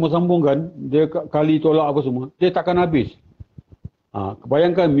 dia sambung-sambungkan, dia kali tolak apa semua, dia takkan habis.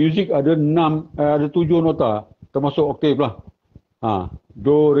 Bayangkan muzik ada 7 nota, termasuk oktav lah.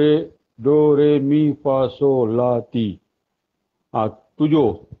 Do, re, mi, fa, sol, la, ti. 7.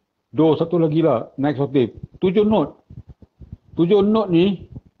 Do satu lagi lah, next oktav. 7 note. 7 note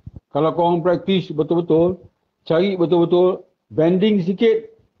ni, kalau korang praktis betul-betul, cari betul-betul, bending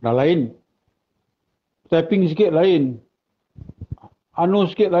sikit, dah lain. Tapping sikit lain.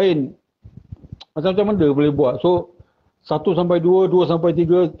 Sikit lain. Macam-macam benda boleh buat. So, 1 sampai 2, 2 sampai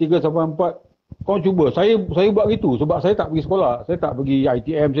 3, 3 sampai 4. Kau cuba. Saya buat gitu sebab saya tak pergi sekolah. Saya tak pergi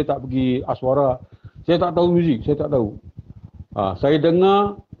ITM, saya tak pergi Aswara. Saya tak tahu muzik, saya tak tahu. Saya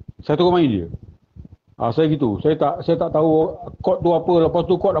dengar, saya terus main je. Saya gitu. Saya tak tahu chord tu apa, lepas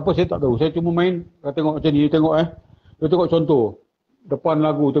tu chord apa saya tak tahu. Saya cuma main, tengok macam ni, tengok Dia tengok contoh. Depan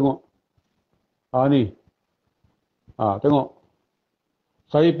lagu tengok. Ni. Tengok.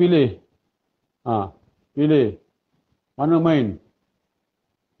 Saya pilih. Pilih. Mana main?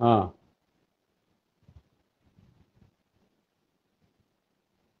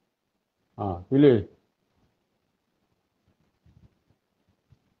 Pilih.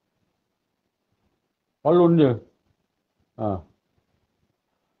 Palun je.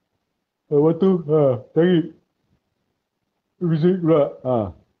 Lepas tu, cari. Muzik pula.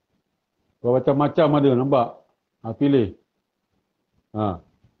 Macam-macam ada, nampak? Pilih.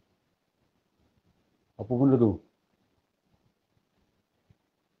 Apa benda tu?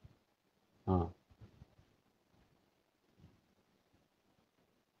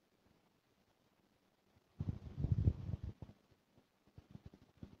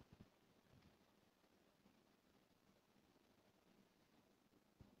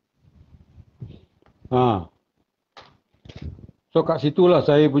 So kat situlah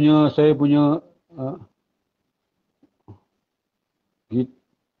saya punya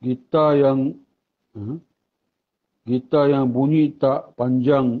gitar yang bunyi tak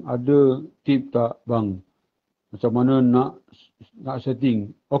panjang, ada tip tak bang? Macam mana nak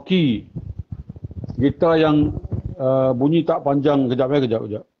setting? Okey. Gitar yang bunyi tak panjang, kejap.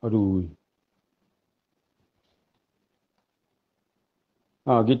 Aduh.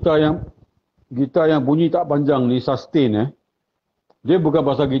 Gitar yang bunyi tak panjang ni sustain Dia bukan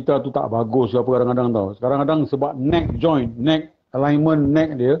pasal gitar tu tak bagus ke apa kadang-kadang tau. Kadang-kadang sebab neck joint, neck alignment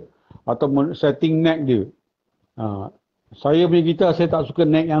neck dia atau setting neck dia. Saya punya gitar saya tak suka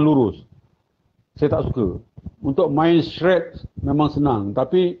neck yang lurus. Saya tak suka. Untuk main shred memang senang,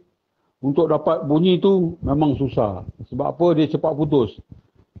 tapi untuk dapat bunyi tu memang susah. Sebab apa? Dia cepat putus.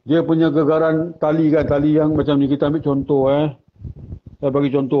 Dia punya gegaran tali kan, tali yang macam ni. Kita ambil contoh Saya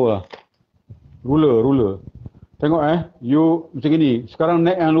bagi contoh lah. Ruler. Tengok you macam ni. Sekarang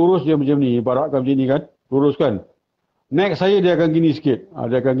neck yang lurus dia macam ni. Ibaratkan macam ni kan. Lurus kan. Neck saya dia akan gini sikit.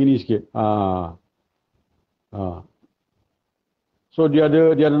 So dia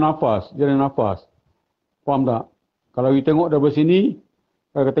ada nafas. Faham tak? Kalau you tengok dari sini,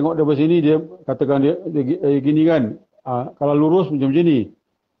 dia katakan dia gini kan. Kalau lurus macam ni.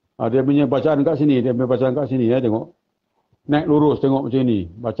 Dia punya bacaan kat sini. Tengok. Neck lurus tengok macam ni.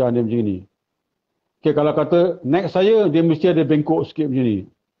 Bacaan dia macam ni. Okay, kalau kata neck saya, dia mesti ada bengkok sikit macam ni.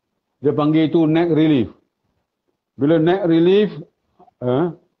 Dia panggil itu neck relief. Bila neck relief,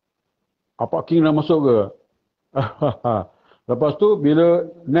 apa king dah masuk ke? Lepas tu, bila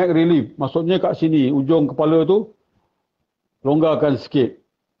neck relief, maksudnya kat sini, ujung kepala tu, longgarkan sikit.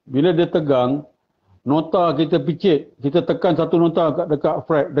 Bila dia tegang, nota kita picit, kita tekan satu nota dekat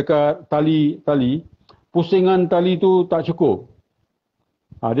fret, dekat tali, pusingan tali tu tak cukup.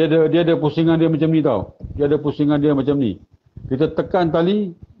 Dia ada pusingan dia macam ni tau. Dia ada pusingan dia macam ni. Kita tekan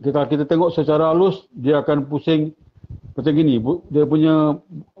tali, kita tengok secara halus, dia akan pusing macam gini. Dia punya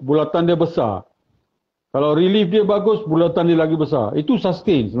bulatan dia besar. Kalau relief dia bagus, bulatan dia lagi besar. Itu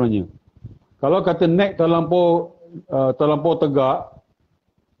sustain sebenarnya. Kalau kata neck terlampau tegak,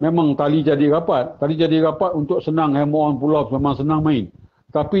 memang tali jadi rapat. Tali jadi rapat untuk senang hammer on pull off, memang senang main.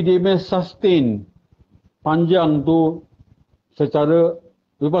 Tapi dia punya sustain panjang tu secara,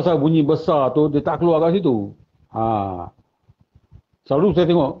 tu pasal bunyi besar tu, dia tak keluar kat situ. Selalu saya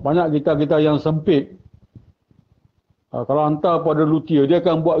tengok banyak gitar-gitar yang sempit. Kalau hantar pada luthier, dia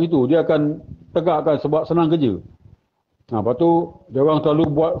akan buat gitu. Dia akan tegakkan sebab senang kerja. Lepas tu, dia orang selalu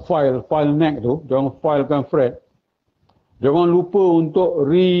buat file neck tu. Dia orang filekan fret. Dia orang lupa untuk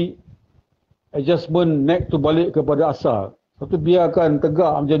adjustment neck tu balik kepada asal. Lepas tu biarkan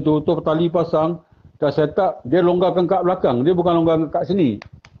tegak macam tu. Tu tali pasang, dah set up, dia longgarkan kat belakang. Dia bukan longgarkan kat sini.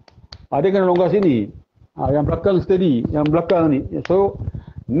 Dia kena longgar sini. Yang belakang steady, yang belakang ni. So,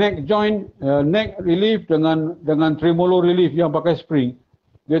 neck joint, neck relief dengan tremolo relief yang pakai spring,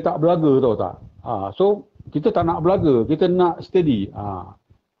 dia tak belaga tau tak. So, kita tak nak belaga, kita nak steady.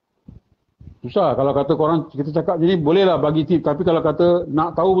 Susah kalau kata korang, kita cakap macam ni, bolehlah bagi tip. Tapi kalau kata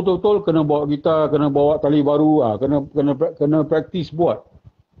nak tahu betul-betul, kena bawa gitar, kena bawa tali baru, kena praktis buat.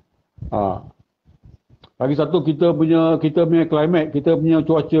 Lagi satu, kita punya climate, kita punya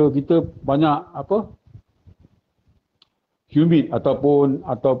cuaca, kita banyak humid ataupun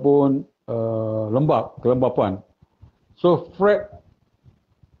kelembapan. So fret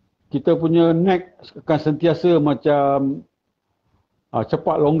kita punya neck akan sentiasa macam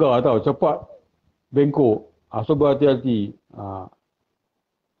cepat longgar tau, cepat bengkok. So berhati-hati.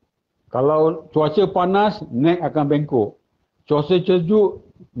 Kalau cuaca panas, neck akan bengkok. Cuaca sejuk,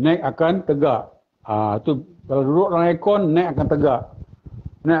 neck akan tegak. Tu kalau duduk dalam aircon, neck akan tegak.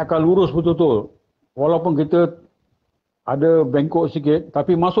 Neck akan lurus betul-betul. Walaupun kita ada bengkok sikit,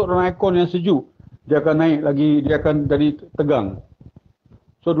 tapi masuk dalam aircon yang sejuk, dia akan naik lagi, dia akan jadi tegang.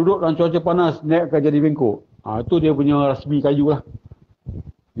 So duduk dalam cuaca panas, neck akan jadi bengkok. Itu dia punya rasmi kayu lah.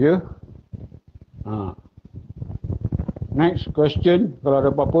 Ya. Next question, kalau ada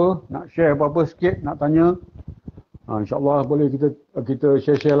apa-apa, nak share apa-apa sikit, nak tanya, insyaAllah boleh kita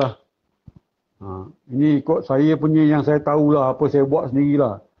share-share lah. Ini ikut saya punya yang saya tahulah, apa saya buat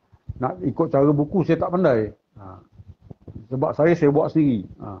sendirilah. Nak ikut cara buku, saya tak pandai. Sebab saya buat sendiri.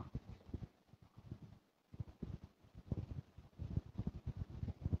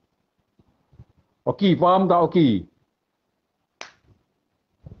 Okey, faham tak okey?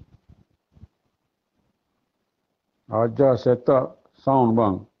 Ajar setup sound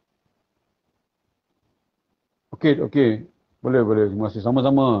bang. Okey. Boleh. Terima kasih.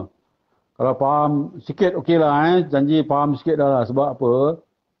 Sama-sama. Kalau faham sikit okeylah Janji faham sikit dah lah. Sebab apa?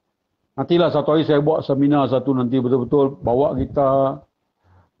 Nantilah satu hari saya buat seminar satu nanti betul-betul bawa gitar.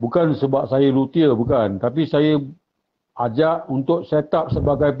 Bukan sebab saya luthier, bukan. Tapi saya ajak untuk set up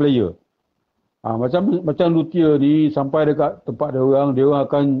sebagai player. Macam luthier ni sampai dekat tempat dia orang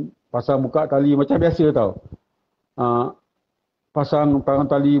akan pasang buka tali macam biasa tau. Pasang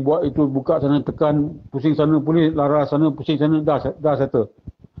tangan tali, buat itu, buka sana, tekan, pusing sana, pulih, laras sana, pusing sana, dah settle.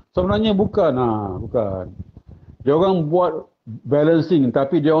 Sebenarnya bukan. Dia orang buat balancing,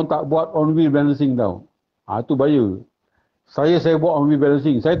 tapi dia orang tak buat on wheel balancing tau. Itu bahaya. Saya buat on wheel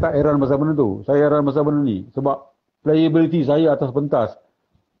balancing. Saya tak heran pasal benda tu. Saya heran pasal benda ni. Sebab playability saya atas pentas.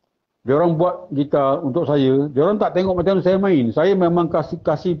 Dia orang buat gitar untuk saya. Dia orang tak tengok macam saya main. Saya memang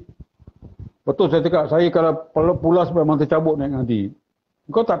kasih. Betul saya cakap. Saya kalau pulas memang tercabut naik nanti.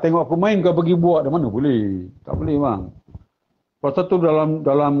 Kau tak tengok aku main, kau pergi buat. Mana boleh. Tak boleh bang. Pasal tu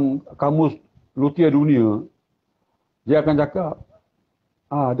dalam kamus luthier dunia, dia akan cakap,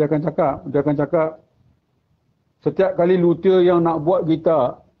 setiap kali luthier yang nak buat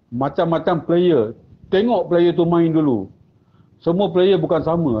gitar, macam-macam player, tengok player tu main dulu. Semua player bukan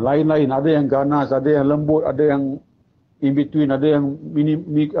sama, lain-lain. Ada yang ganas, ada yang lembut, ada yang in between, ada yang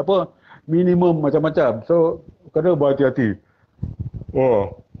minimum macam-macam. So, kena berhati-hati.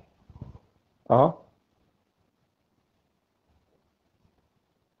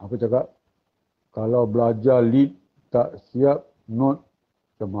 Aku cakap, kalau belajar lead tak siap note,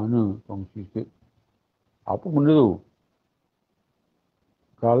 macam mana kongsi sikit? Apa benda tu?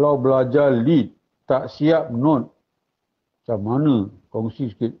 Kalau belajar lead tak siap note, macam mana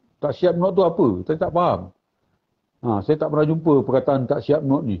kongsi sikit? Tak siap note tu apa? Saya tak faham. Saya tak pernah jumpa perkataan tak siap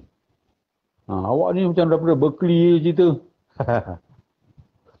note ni. Awak ni macam daripada Berkeley cerita.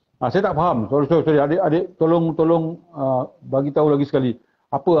 Saya tak faham. Sorry. Adik tolong bagi tahu lagi sekali.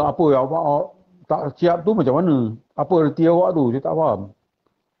 Apa yang awak tak siap tu macam mana? Apa erti awak tu? Saya tak faham.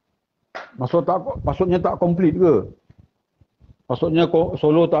 Maksudnya tak komplit ke? Maksudnya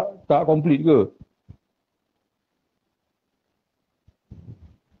solo tak komplit ke?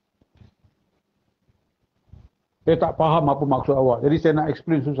 Saya tak faham apa maksud awak. Jadi saya nak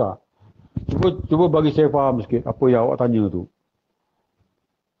explain susah. Cuba bagi saya faham sikit apa yang awak tanya tu.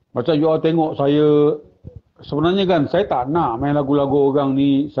 Macam you all tengok saya, sebenarnya kan saya tak nak main lagu-lagu orang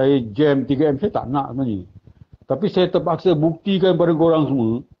ni, saya jam 3M, saya tak nak sebenarnya. Tapi saya terpaksa buktikan pada korang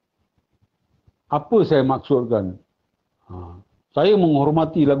semua apa saya maksudkan. Saya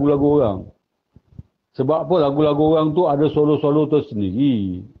menghormati lagu-lagu orang. Sebab apa, lagu-lagu orang tu ada solo-solo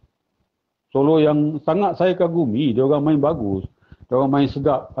tersendiri. Solo yang sangat saya kagumi, dia orang main bagus. Dia orang main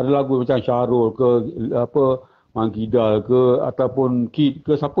sedap. Ada lagu macam Syahrul ke Gitar ke ataupun Kid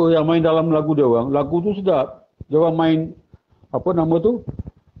ke, siapa yang main dalam lagu dia orang, lagu tu sedap. Dia orang main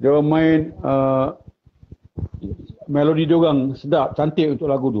dia orang main melodi dia orang sedap, cantik untuk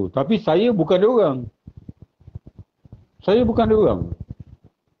lagu tu. Tapi saya bukan dia orang.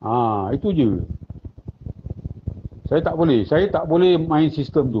 Itu je. Saya tak boleh main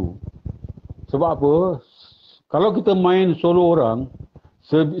sistem tu. Sebab apa? Kalau kita main solo orang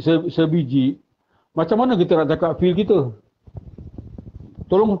sebiji, macam mana kita nak cakap feel kita?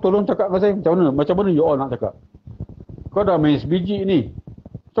 Tolong cakap dengan saya macam mana you all nak cakap? Kau dah main sebiji ni.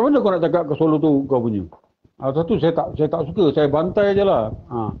 Macam mana kau nak cakap ke solo tu kau punya? Satu saya tak suka, saya bantai je lah.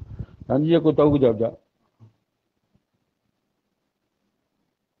 Janji aku tahu kejap.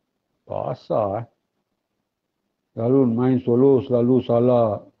 Pasal selalu main solo selalu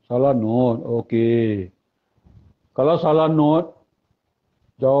salah note. Okey. Kalau salah note,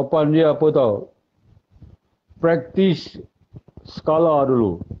 jawapan dia apa tahu? Practice skala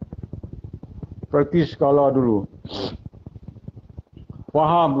dulu.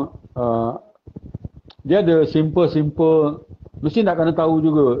 Faham, dia ada simple, mesti nak kena tahu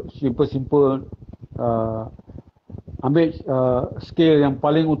juga. Simple, ambil scale yang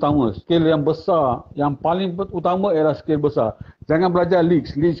paling utama. Scale yang besar, yang paling utama ialah scale besar. Jangan belajar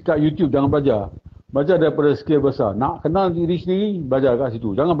leads kat YouTube, jangan belajar. Belajar daripada scale besar. Nak kenal diri sendiri, belajar kat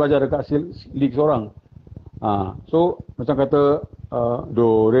situ. Jangan belajar dekat leads orang. So macam kata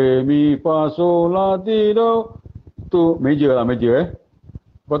do re mi fa sol la ti do, tu major.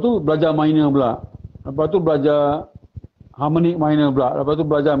 Lepas tu belajar minor pula. Lepas tu belajar harmonic minor pula. Lepas tu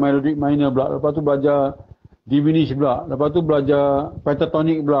belajar melodic minor pula. Lepas tu belajar diminished pula. Lepas tu belajar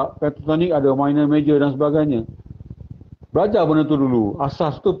pentatonic pula. Pentatonic ada minor, major dan sebagainya. Belajar benda tu dulu.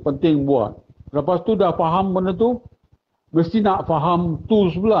 Asas tu penting buat. Lepas tu dah faham benda tu, mesti nak faham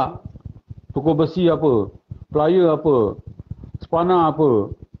tools pula. Tukul besi apa, plier apa, spana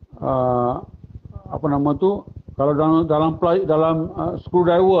apa, kalau dalam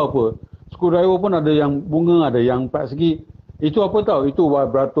screwdriver apa. Screwdriver pun ada yang bunga, ada yang 4 segi. Itu apa tahu? Itu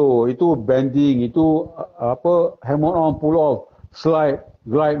vibrato, itu bending, itu hammer on, pull off, slide,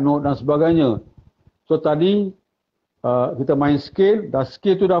 glide note dan sebagainya. So tadi kita main scale, dah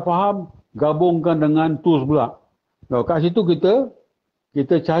scale tu dah faham, gabungkan dengan tools pula. Kat situ kita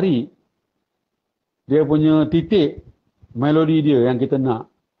cari dia punya titik melodi dia yang kita nak.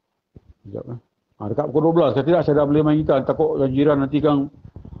 Sekejap. Dekat pukul 12, kalau tidak saya dah boleh main gitar. Takut jiran nanti kan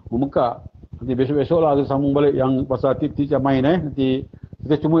memekak. Nanti besok-besok lah kita sambung balik yang pasal tip-tip yang main. Nanti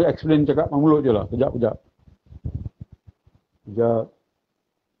kita cuma explain cakap mulut je lah. Kejap.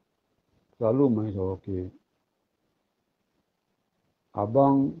 Selalu main okey.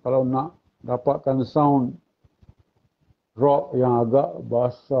 Abang kalau nak dapatkan sound rock yang agak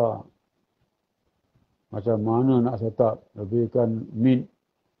basah, macam mana nak set up? Lebihkan mid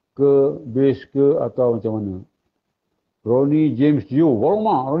ke, bass ke atau macam mana? Ronnie James Dio.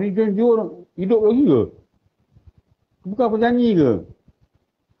 Warma, Ronnie James Dio hidup lagi ke? Bukan penyanyi ke?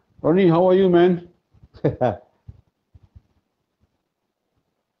 Ronnie, how are you, man?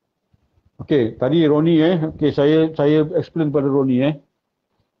 Okey, tadi Ronnie okey, saya explain pada Ronnie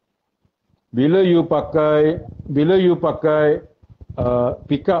Bila you pakai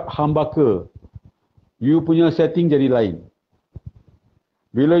pickup humbucker, you punya setting jadi lain.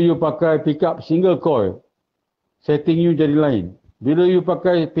 Bila you pakai pickup single coil, setting you jadi lain. Bila you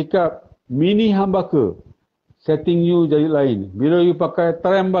pakai pickup mini humbucker, setting you jadi lain. Bila you pakai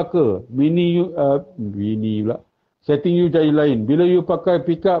trambucker, setting you jadi lain. Bila you pakai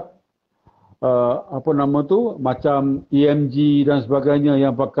pickup macam EMG dan sebagainya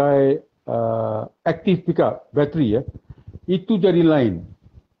yang pakai active pickup, bateri itu jadi lain.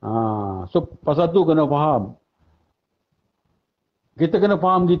 So pasal tu kena faham. Kita kena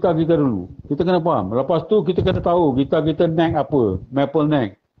faham gitar kita dulu. Kita kena faham. Lepas tu kita kena tahu gitar kita neck apa. Maple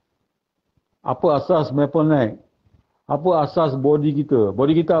neck. Apa asas maple neck? Apa asas body kita?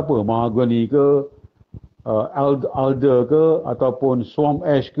 Body kita apa? Mahogany ke? Alder ke? Ataupun swamp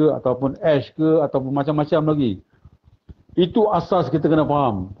ash ke? Ataupun ash ke? Ataupun macam-macam lagi. Itu asas kita kena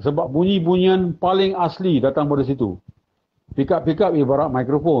faham. Sebab bunyi-bunyian paling asli datang dari situ. Pick-up ibarat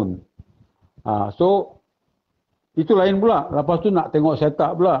mikrofon. So, itu lain pula. Lepas tu nak tengok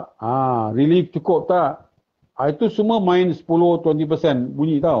setup pula. Relief cukup tak? Itu semua main 10-20%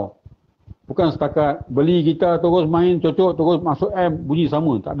 bunyi tau. Bukan setakat beli gitar terus main cocok terus masuk amp bunyi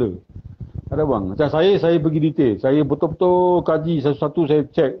sama. Tak ada. Tak ada bang. Macam saya pergi detail. Saya betul-betul kaji satu-satu, saya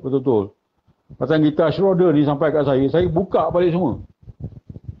cek betul-betul. Pasal gitar SHRÖDDER ni sampai kat saya buka balik semua.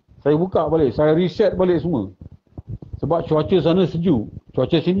 Saya reset balik semua. Sebab cuaca sana sejuk.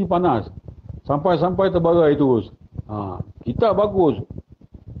 Cuaca sini panas. Sampai terbagai terus. Gitar bagus.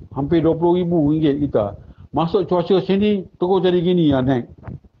 Hampir RM20,000 gitar. Masuk cuaca sini terus jadi gini neck.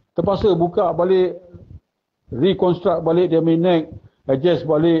 Terpaksa buka balik, reconstruct balik dia main neck, adjust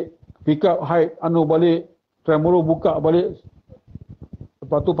balik, pick up height, balik, tremolo buka balik,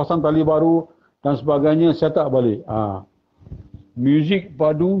 lepas tu pasang tali baru dan sebagainya, setup balik. Muzik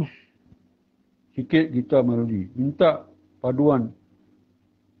padu sikit gitar melodi. Minta paduan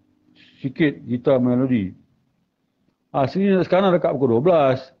sikit gitar melodi. Sini sekarang dekat pukul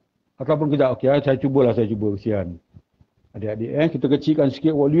 12 ataupun kejap. Okey, saya cuba kesian. Adik-adik, kita kecilkan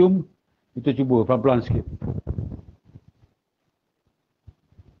sikit volume. Kita cuba pelan-pelan sikit.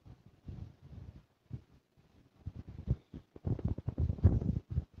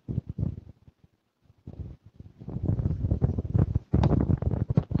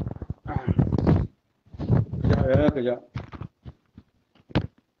 Kejap.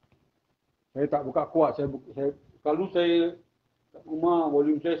 Saya tak buka kuat. Kalau saya kat rumah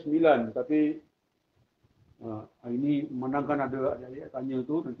volume saya 9, tapi hari ini memandangkan ada adik-adik tanya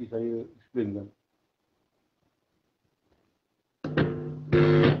tu, nanti saya explainkan.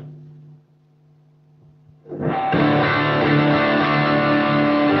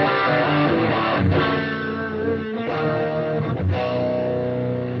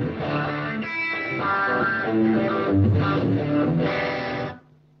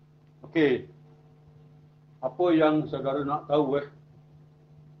 Okey. Apa yang saudara nak tahu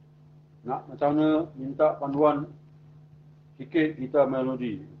nak macam mana minta panduan sikit gitar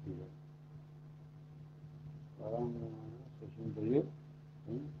melodi. Sekarang session saya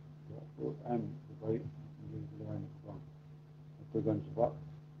baik dengan tekan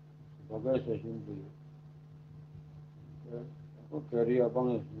sebagai session saya. Karya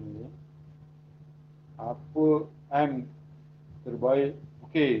abang sebenarnya. Apa amp terbaik?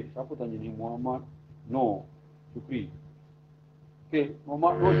 Okey, siapa tanya ni? Muhammad No Syukri. Okey,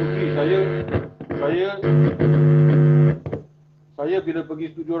 Muhammad No Syukri, saya bila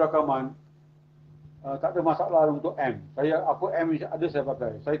pergi studio rakaman tak ada masalah untuk amp. Apa amp yang ada saya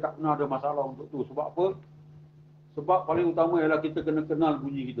pakai. Saya tak pernah ada masalah untuk tu. Sebab apa? Sebab paling utama ialah kita kena kenal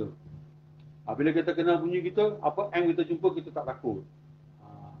bunyi kita. Bila kita kenal bunyi kita, apa amp kita jumpa kita tak takut.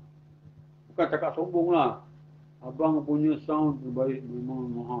 Bukan cakap sombong lah. Abang punya sound terbaik memang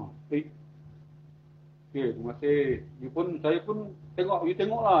Okey, terima kasih. Saya pun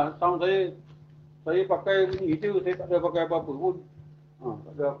tengoklah sound saya pakai bunyi je, saya tak ada pakai apa-apa pun.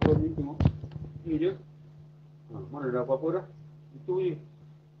 Tak ada apa ni, tengok. Ni je. Mana ada apa-apa dah. Itu je.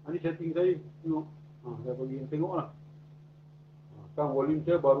 Ini setting saya. Tengok. Saya bagi tengoklah. Sekarang volume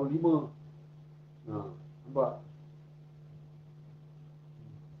saya baru 5. Nampak?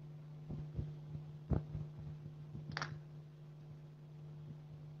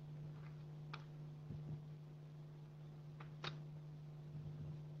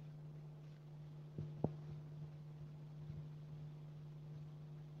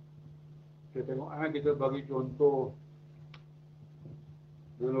 Kita tengok kita bagi contoh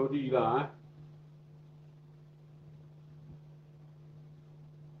melodi lah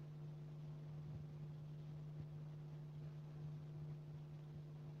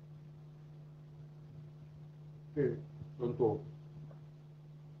Okey, contoh.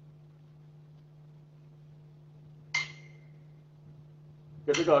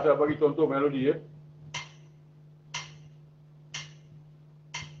 Ketika saya bagi contoh melodi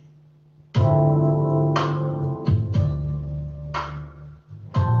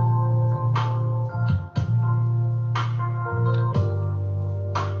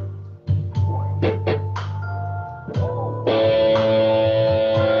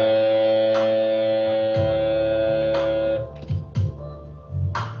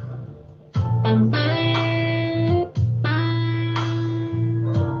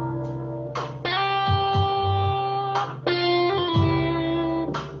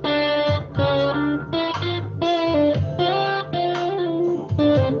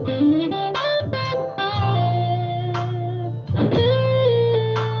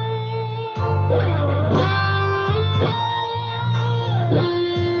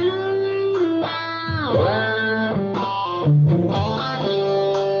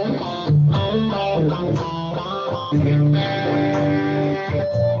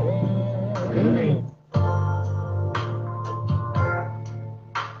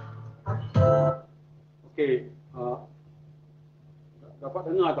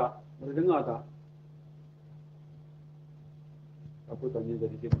dengar tak? Boleh dengar tak? Apa tanya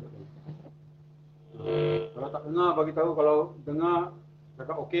tadi dia tak tahu. Kalau tak dengar bagi tahu, kalau dengar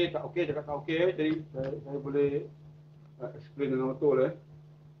cakap okey, tak okey, cakap tak okey. Jadi saya boleh explain dengan betul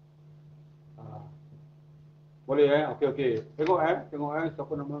Boleh okey okey. Tengok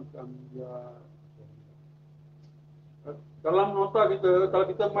siapa nama dia. Dalam nota kita, kalau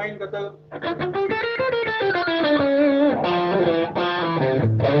kita main kata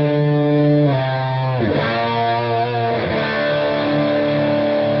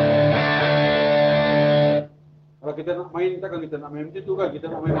kalau kita nak main, takkan kita nak main macam tu kan? Kita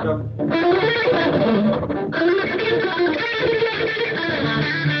nak main macam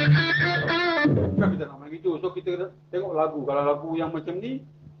kan kita nak main gitu. So kita tengok lagu. Kalau lagu yang macam ni,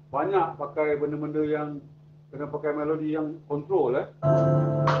 banyak pakai benda-benda yang kena pakai melodi yang kontrol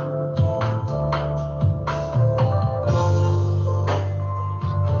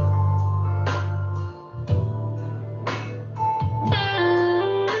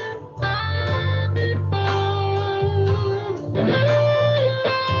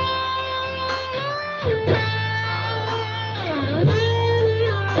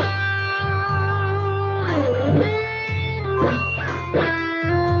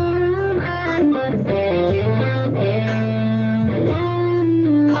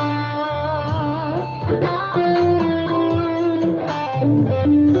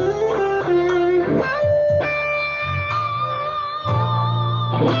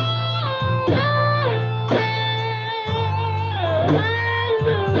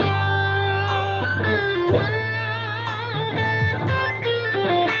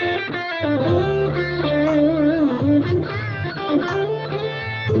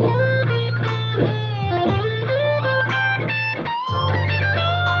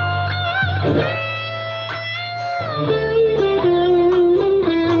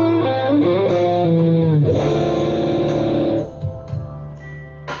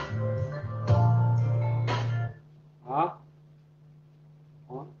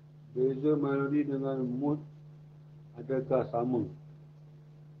Beza melodi dengan mood adakah sama?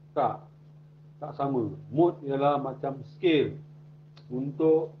 Tak sama. Mood ialah macam scale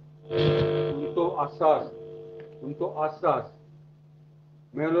untuk asas.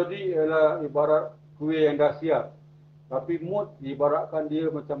 Melodi ialah ibarat kuih yang dah siap. Tapi mood ibaratkan dia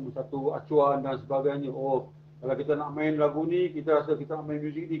macam satu acuan dan sebagainya. Oh, kalau kita nak main lagu ni, kita rasa kita nak main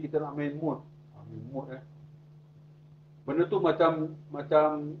muzik ni, kita nak main mood. Mood Benda tu macam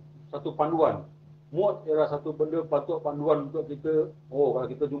satu panduan. Mood ialah satu benda patut panduan untuk kita. Oh, kalau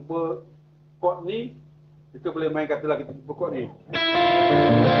kita jumpa chord ni, kita boleh main, katalah kita jumpa chord ni.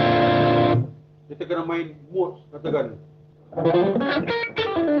 Kita kena main mood, katakan.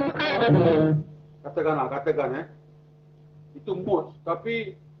 Katakan Itu mood.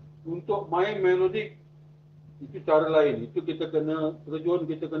 Tapi untuk main melodik, itu cara lain. Itu kita kena terjun,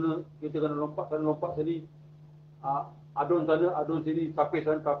 kita kena lompat sini. Adun sana, adun sini, tapis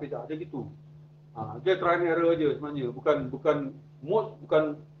sana, tapis ada gitu. Dia try and error aja sebenarnya. Bukan mood,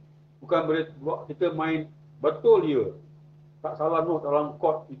 bukan boleh buat kita main betul dia. Tak salah note dalam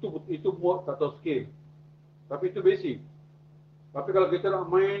chord, itu mood atau scale. Tapi itu basic. Tapi kalau kita nak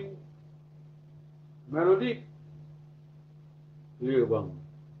main melodik, ya bang.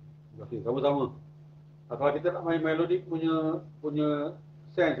 Terima kasih. Sama-sama. Kalau kita nak main melodik punya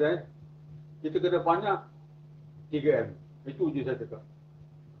sense kita kena banyak 3M. Itu je saya cakap.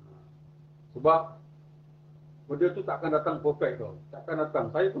 Sebab benda tu takkan datang perfect tau. Takkan datang.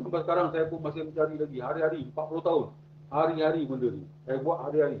 Saya pun sampai sekarang saya pun masih mencari lagi. Hari-hari, 40 tahun. Hari-hari benda ni. Saya buat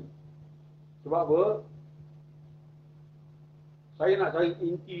hari-hari. Sebab apa? Saya nak cari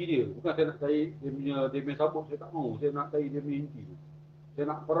inti dia. Bukan saya nak cari dia punya sabuk. Saya tak mahu. Saya nak cari dia punya inti tu.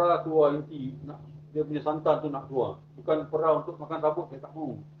 Saya nak perah keluar inti. Dia punya santan tu nak keluar. Bukan perah untuk makan sabuk. Saya tak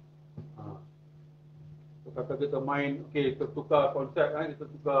mahu. Kata kita main, okey, kita tukar konsep kita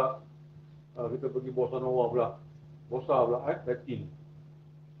tukar, kita pergi bossa nova pula. Bossa pula, Latin.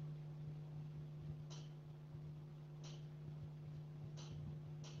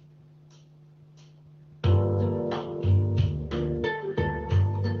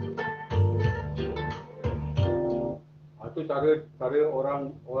 Itu cara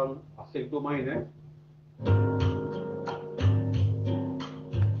orang asing tu main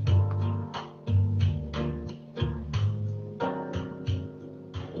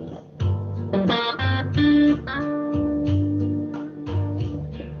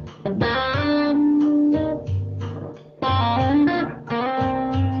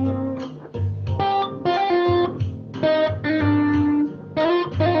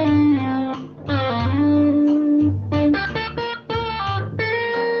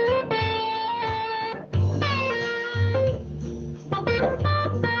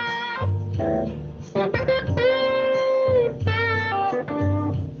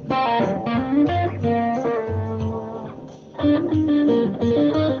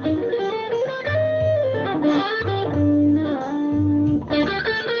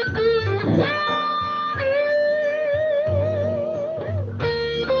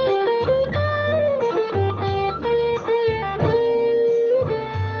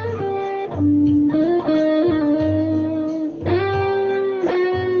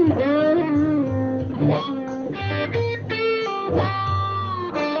Itu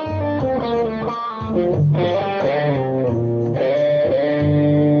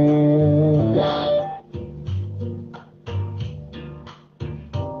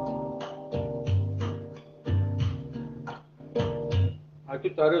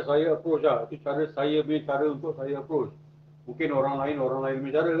cara saya approach lah. Itu cara saya punya cara untuk saya approach. Mungkin orang lain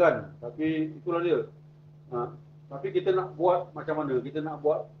punya cara kan. Tapi itulah dia. Tapi kita nak buat macam mana? Kita nak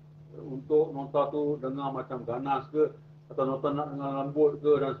buat untuk nota tu dengar macam ganas ke, atau nota nak dengar lembut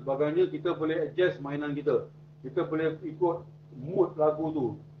ke dan sebagainya, kita boleh adjust mainan kita. Kita boleh ikut mood lagu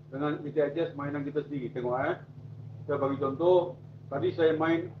tu dengan kita adjust mainan kita sendiri. Tengok kita bagi contoh, tadi saya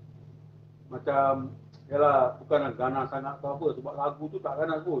main macam yalah bukan ganas sangat ke apa, sebab lagu tu tak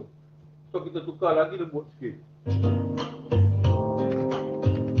ganas pun. So kita tukar lagi lembut sikit.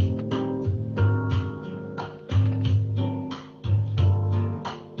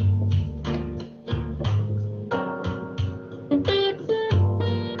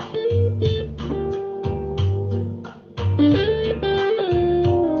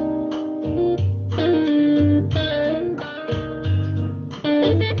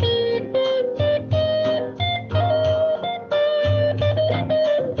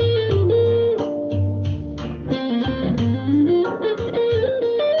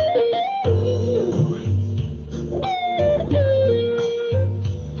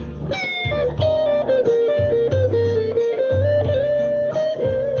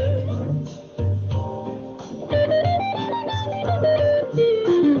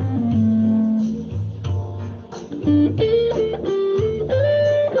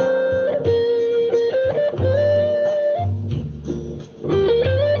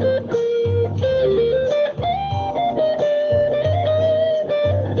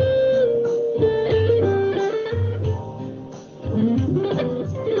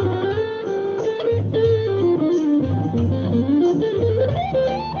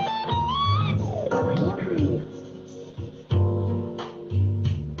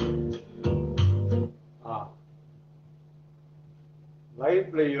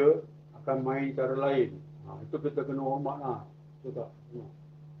 Lain player akan main cara lain. Itu kita kena hormat lah. Betul tak?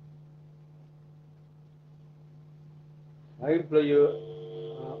 Lain player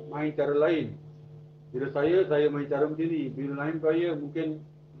main cara lain. Bila saya main cara macam ni. Bila lain player mungkin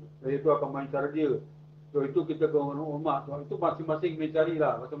player tu akan main cara dia. So itu kita kena hormat. So itu masing-masing mencari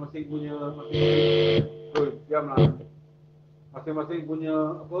lah. Masing-masing punya diam lah. Masing-masing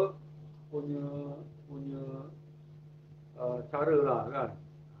punya apa? Punya cara lah kan.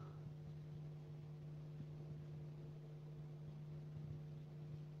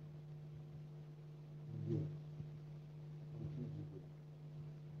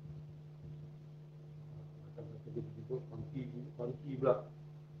 Funky pula.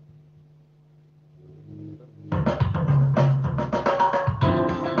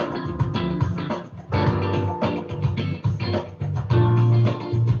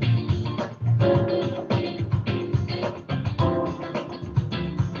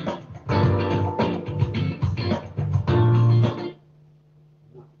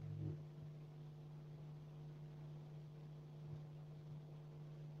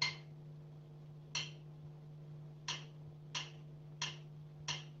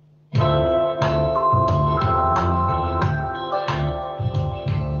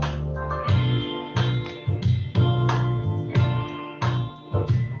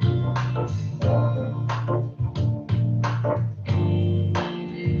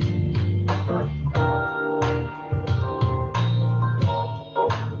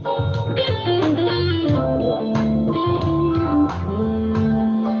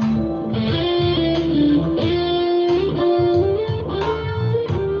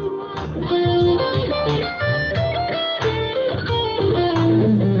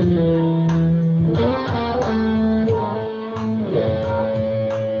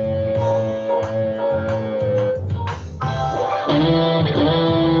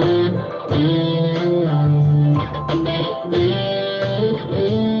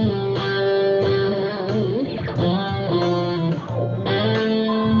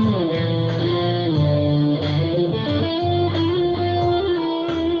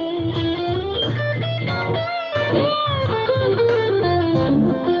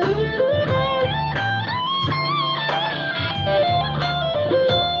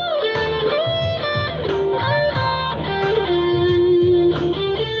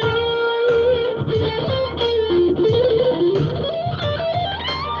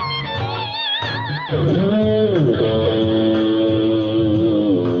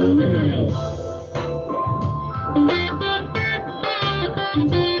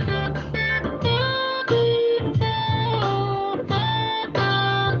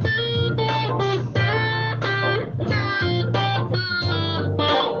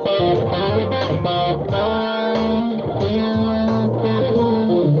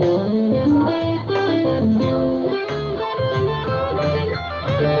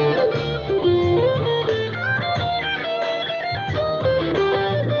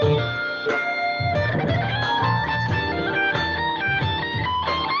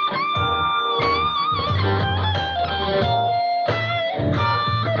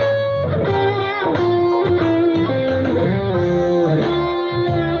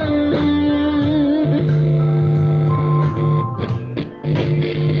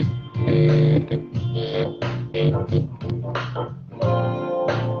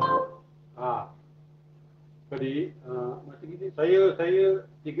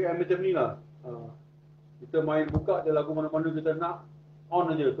 macam ni lah. Kita main buka je lagu mana-mana kita nak,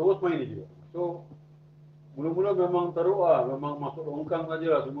 on aja, terus main aja. So mula-mula memang teruk lah, memang masuk longkang saja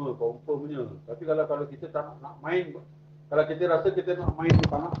lah semua, confirm punya. Tapi kalau kita tak nak main, kalau kita rasa kita nak main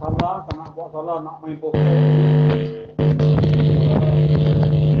tak nak salah, tak nak buat salah, nak main perfect.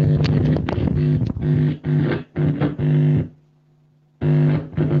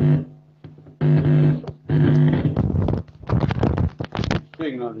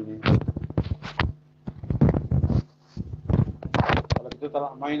 Swing lah ini. Kalau kita tak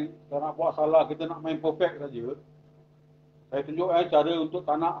nak main, tak nak buat salah, kita nak main perfect saja. Saya tunjuk cara untuk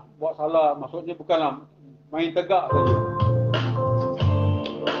tak nak buat salah, maksudnya bukanlah main tegak saja.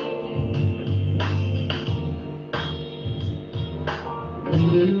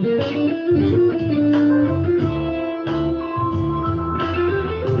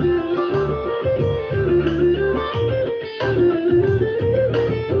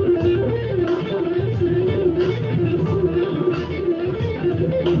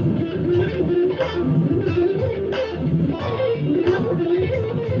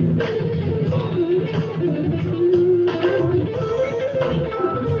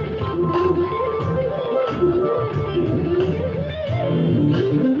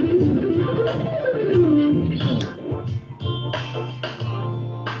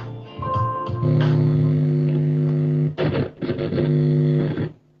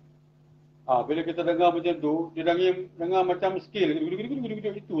 Bila kita dengar macam tu, dia dengar macam skill,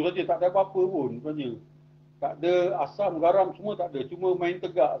 itu saja, tak ada apa-apa pun sebenarnya. Tak ada asam, garam, semua tak ada, cuma main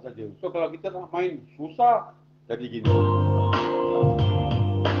tegak saja. So kalau kita nak main susah, jadi gini.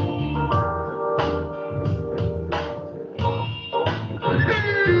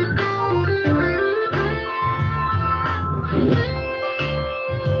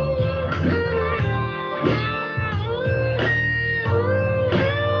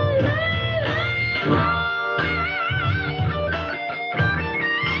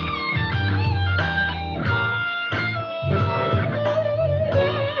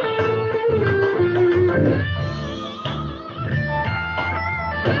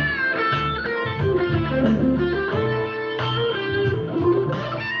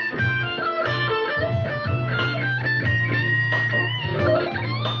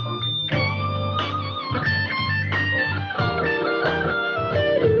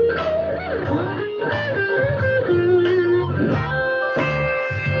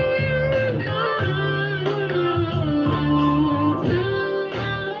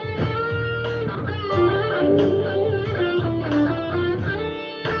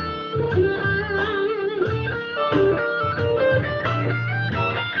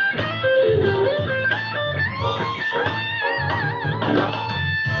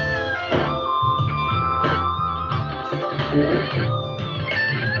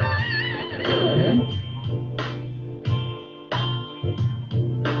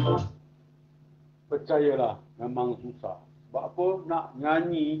 Percayalah, memang susah. Sebab apa? Nak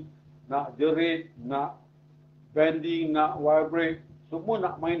nyanyi, nak jerit, nak bending, nak vibrate, semua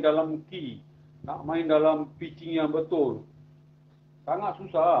nak main dalam key, nak main dalam pitching yang betul. Sangat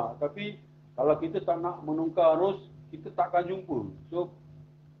susah. Tapi kalau kita tak nak menungkar arus, kita takkan jumpa. So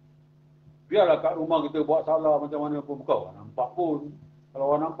biarlah kat rumah kita buat salah macam mana pun, bukan orang nampak pun. Kalau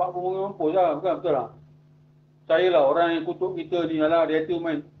orang nampak pun mampus lah, bukan? Betul tak? Percayalah, orang yang kutuk kita ni, alah, dia tu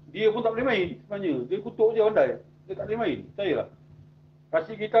main, dia pun tak boleh main sebenarnya. Dia kutuk je pandai, dia tak boleh main. Percayalah.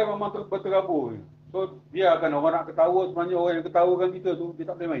 Kasih kita memang berterabur. So biarkan orang nak ketawa, sebenarnya orang yang ketawakan kita tu, dia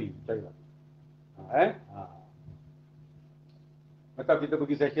tak boleh main. Percayalah. Atau kita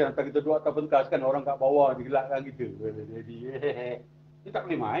pergi session, atau kita duduk atas pentas kan, orang kat bawah digelakkan kita. Jadi dia tak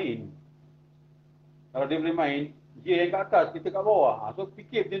boleh main. Kalau dia boleh main, dia yang kat atas, kita kat bawah. So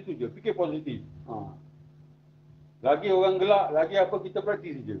fikir macam tu je, fikir positif. Lagi orang gelak, lagi apa, kita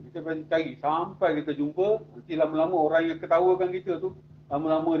praktis je. Kita praktis cari sampai kita jumpa. Nanti lama-lama orang yang ketawakan kita tu,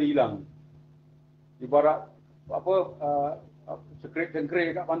 lama-lama dia hilang. Ibarat apa,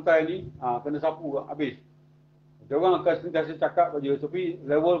 sekret-sekret kat pantai ni, kena sapu habis. Dia orang akan sentiasa cakap saja, tapi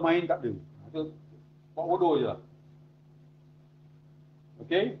level main tak ada. Itu buat bodoh je lah.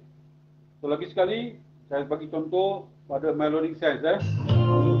 Okey. So lagi sekali, saya bagi contoh pada melodic sense.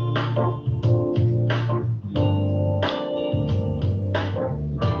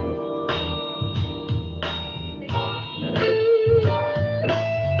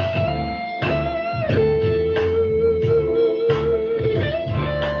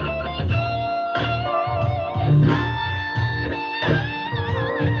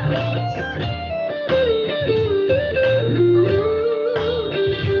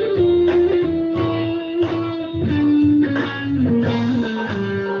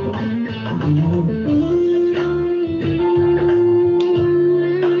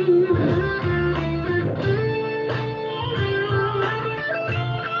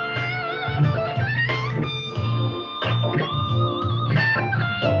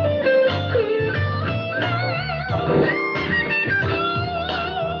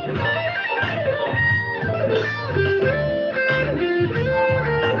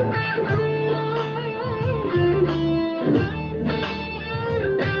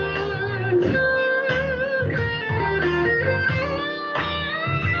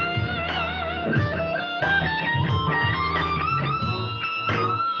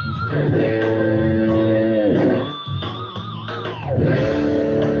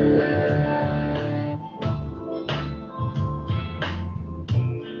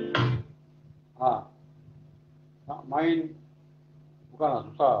 main bukanlah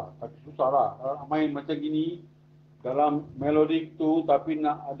susah, tapi susah lah. Kalau nak main macam gini dalam melodic tu tapi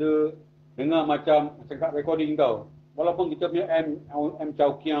nak ada dengar macam kat recording tau. Walaupun kita punya M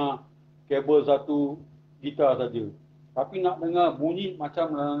Chowkia, kabel satu, gitar saja. Tapi nak dengar bunyi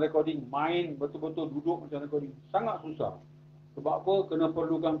macam dalam recording, main betul-betul duduk macam recording, sangat susah. Sebab apa? Kena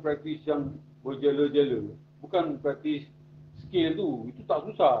perlukan praktis yang berjela-jela. Bukan praktis skill tu, itu tak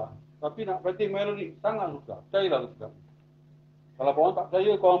susah. Tapi nak praktis melodi, sangat susah. Percayalah aku cakap. Kalau korang tak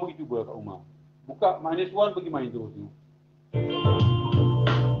percaya, korang pergi cuba kat rumah. Buka -1, pergi main terus tu.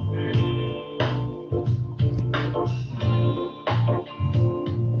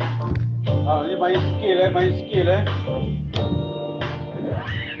 Ni main skill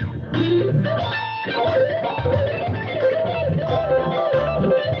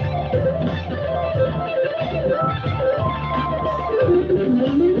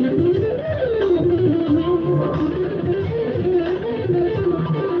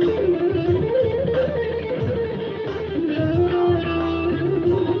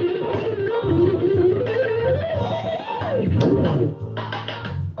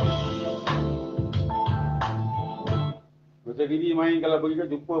Macam gini main kalau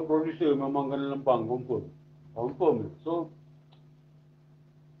pergi jumpa producer memang kena lempang, confirm. So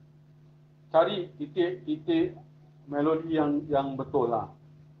cari titik melodi yang betul lah.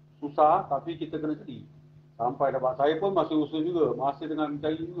 Susah tapi kita kena cari. Sampai dapat, saya pun masih usaha juga, masih dengan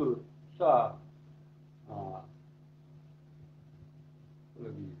mencari juga. Susah. Apa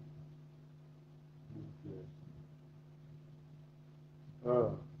lagi?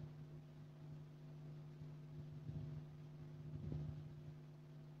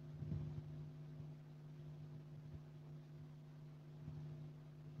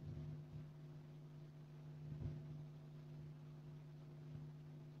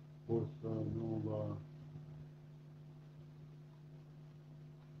 Bossa Nova.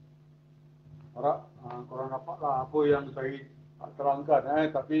 Harap korang dapatlah apa yang saya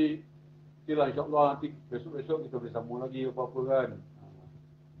terangkan tapi itulah insyaAllah nanti besok-besok kita boleh sambung lagi apa-apa kan.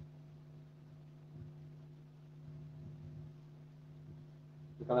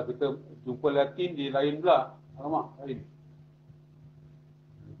 Kalau kita jumpa Latin di lain pula. Alamak, lain.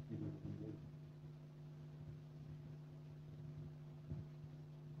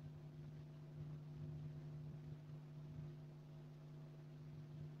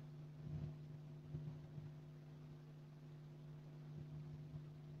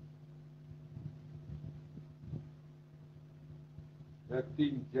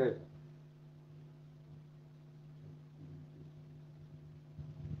 Latin jazz.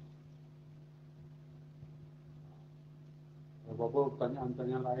 Apa-apa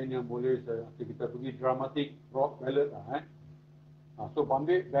pertanyaan-pertanyaan lain yang boleh kita pergi dramatic rock ballad lah So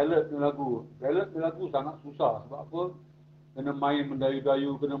ambil ballad ni lagu. Ballad ni lagu sangat susah. Sebab apa? Kena main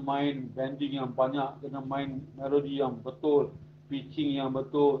mendayu-dayu, kena main bending yang banyak, kena main melodi yang betul, pitching yang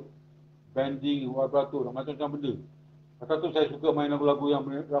betul, bending, vibrato, macam-macam benda. Kata tu saya suka main lagu-lagu yang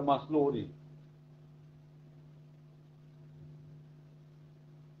drama slow ni.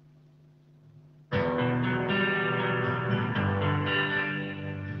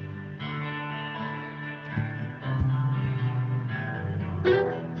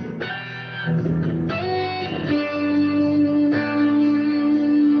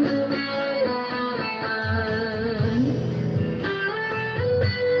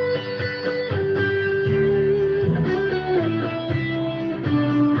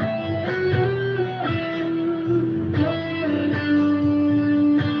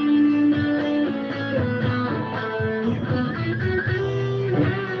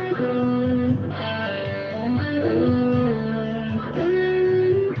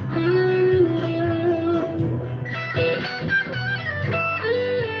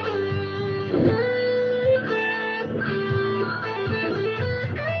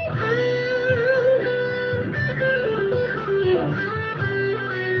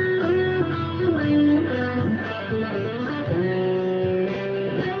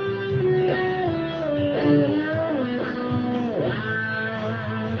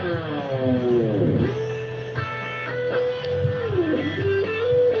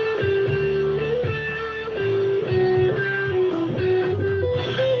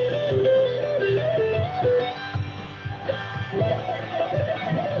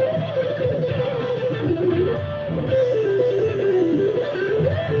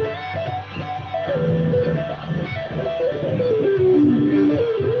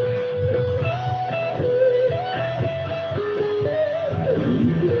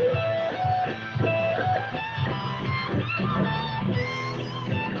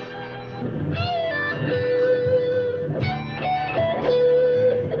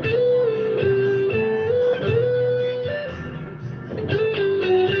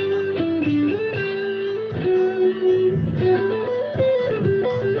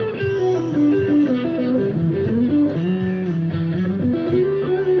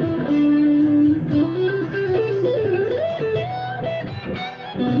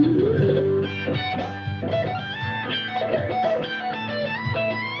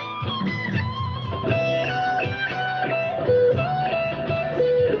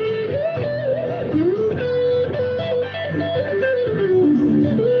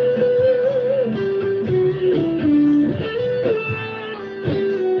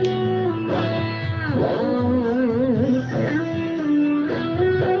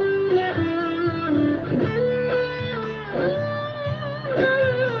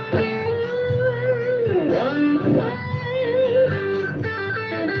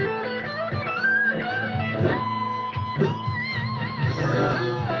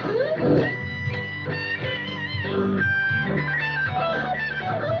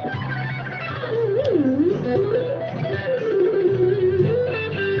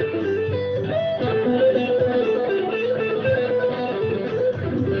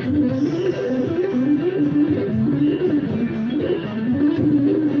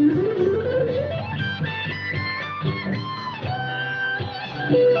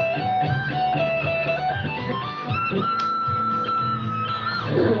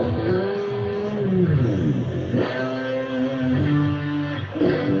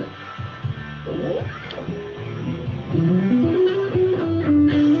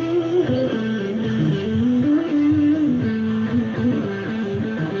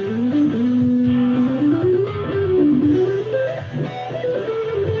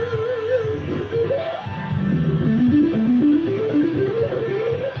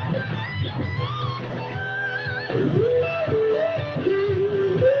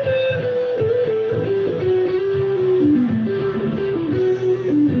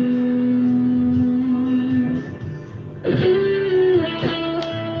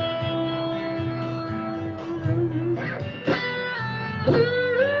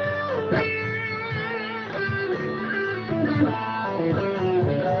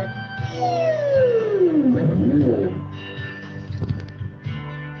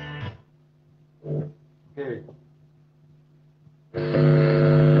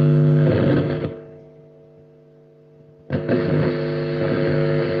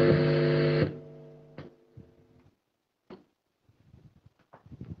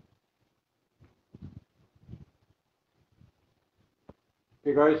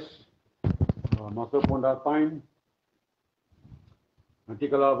 Okay guys, masa pun dah time. Nanti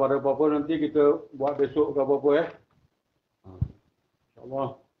kalau ada apa-apa nanti kita buat besok ke apa-apa ya.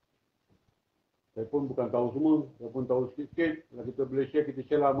 InsyaAllah. Saya pun bukan tahu semua, saya pun tahu sikit-sikit. Kalau kita boleh share, kita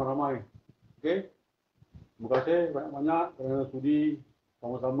share lah ramai-ramai. Okay? Terima kasih banyak-banyak kerana sudi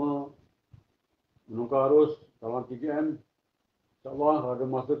sama-sama menungkar arus dalam 3M. InsyaAllah ada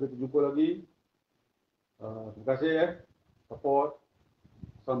masa kita jumpa lagi. Terima kasih ya. Support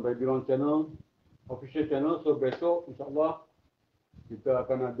Hassan Babylon channel, official channel. So besok insyaAllah kita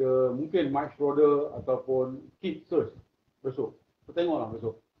akan ada mungkin mic SHRÖDDER ataupun kit search besok. Kita tengoklah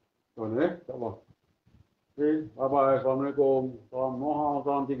besok. InsyaAllah. Okay, bye-bye. Assalamualaikum. Salam Noha,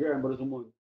 salam 3M pada semua.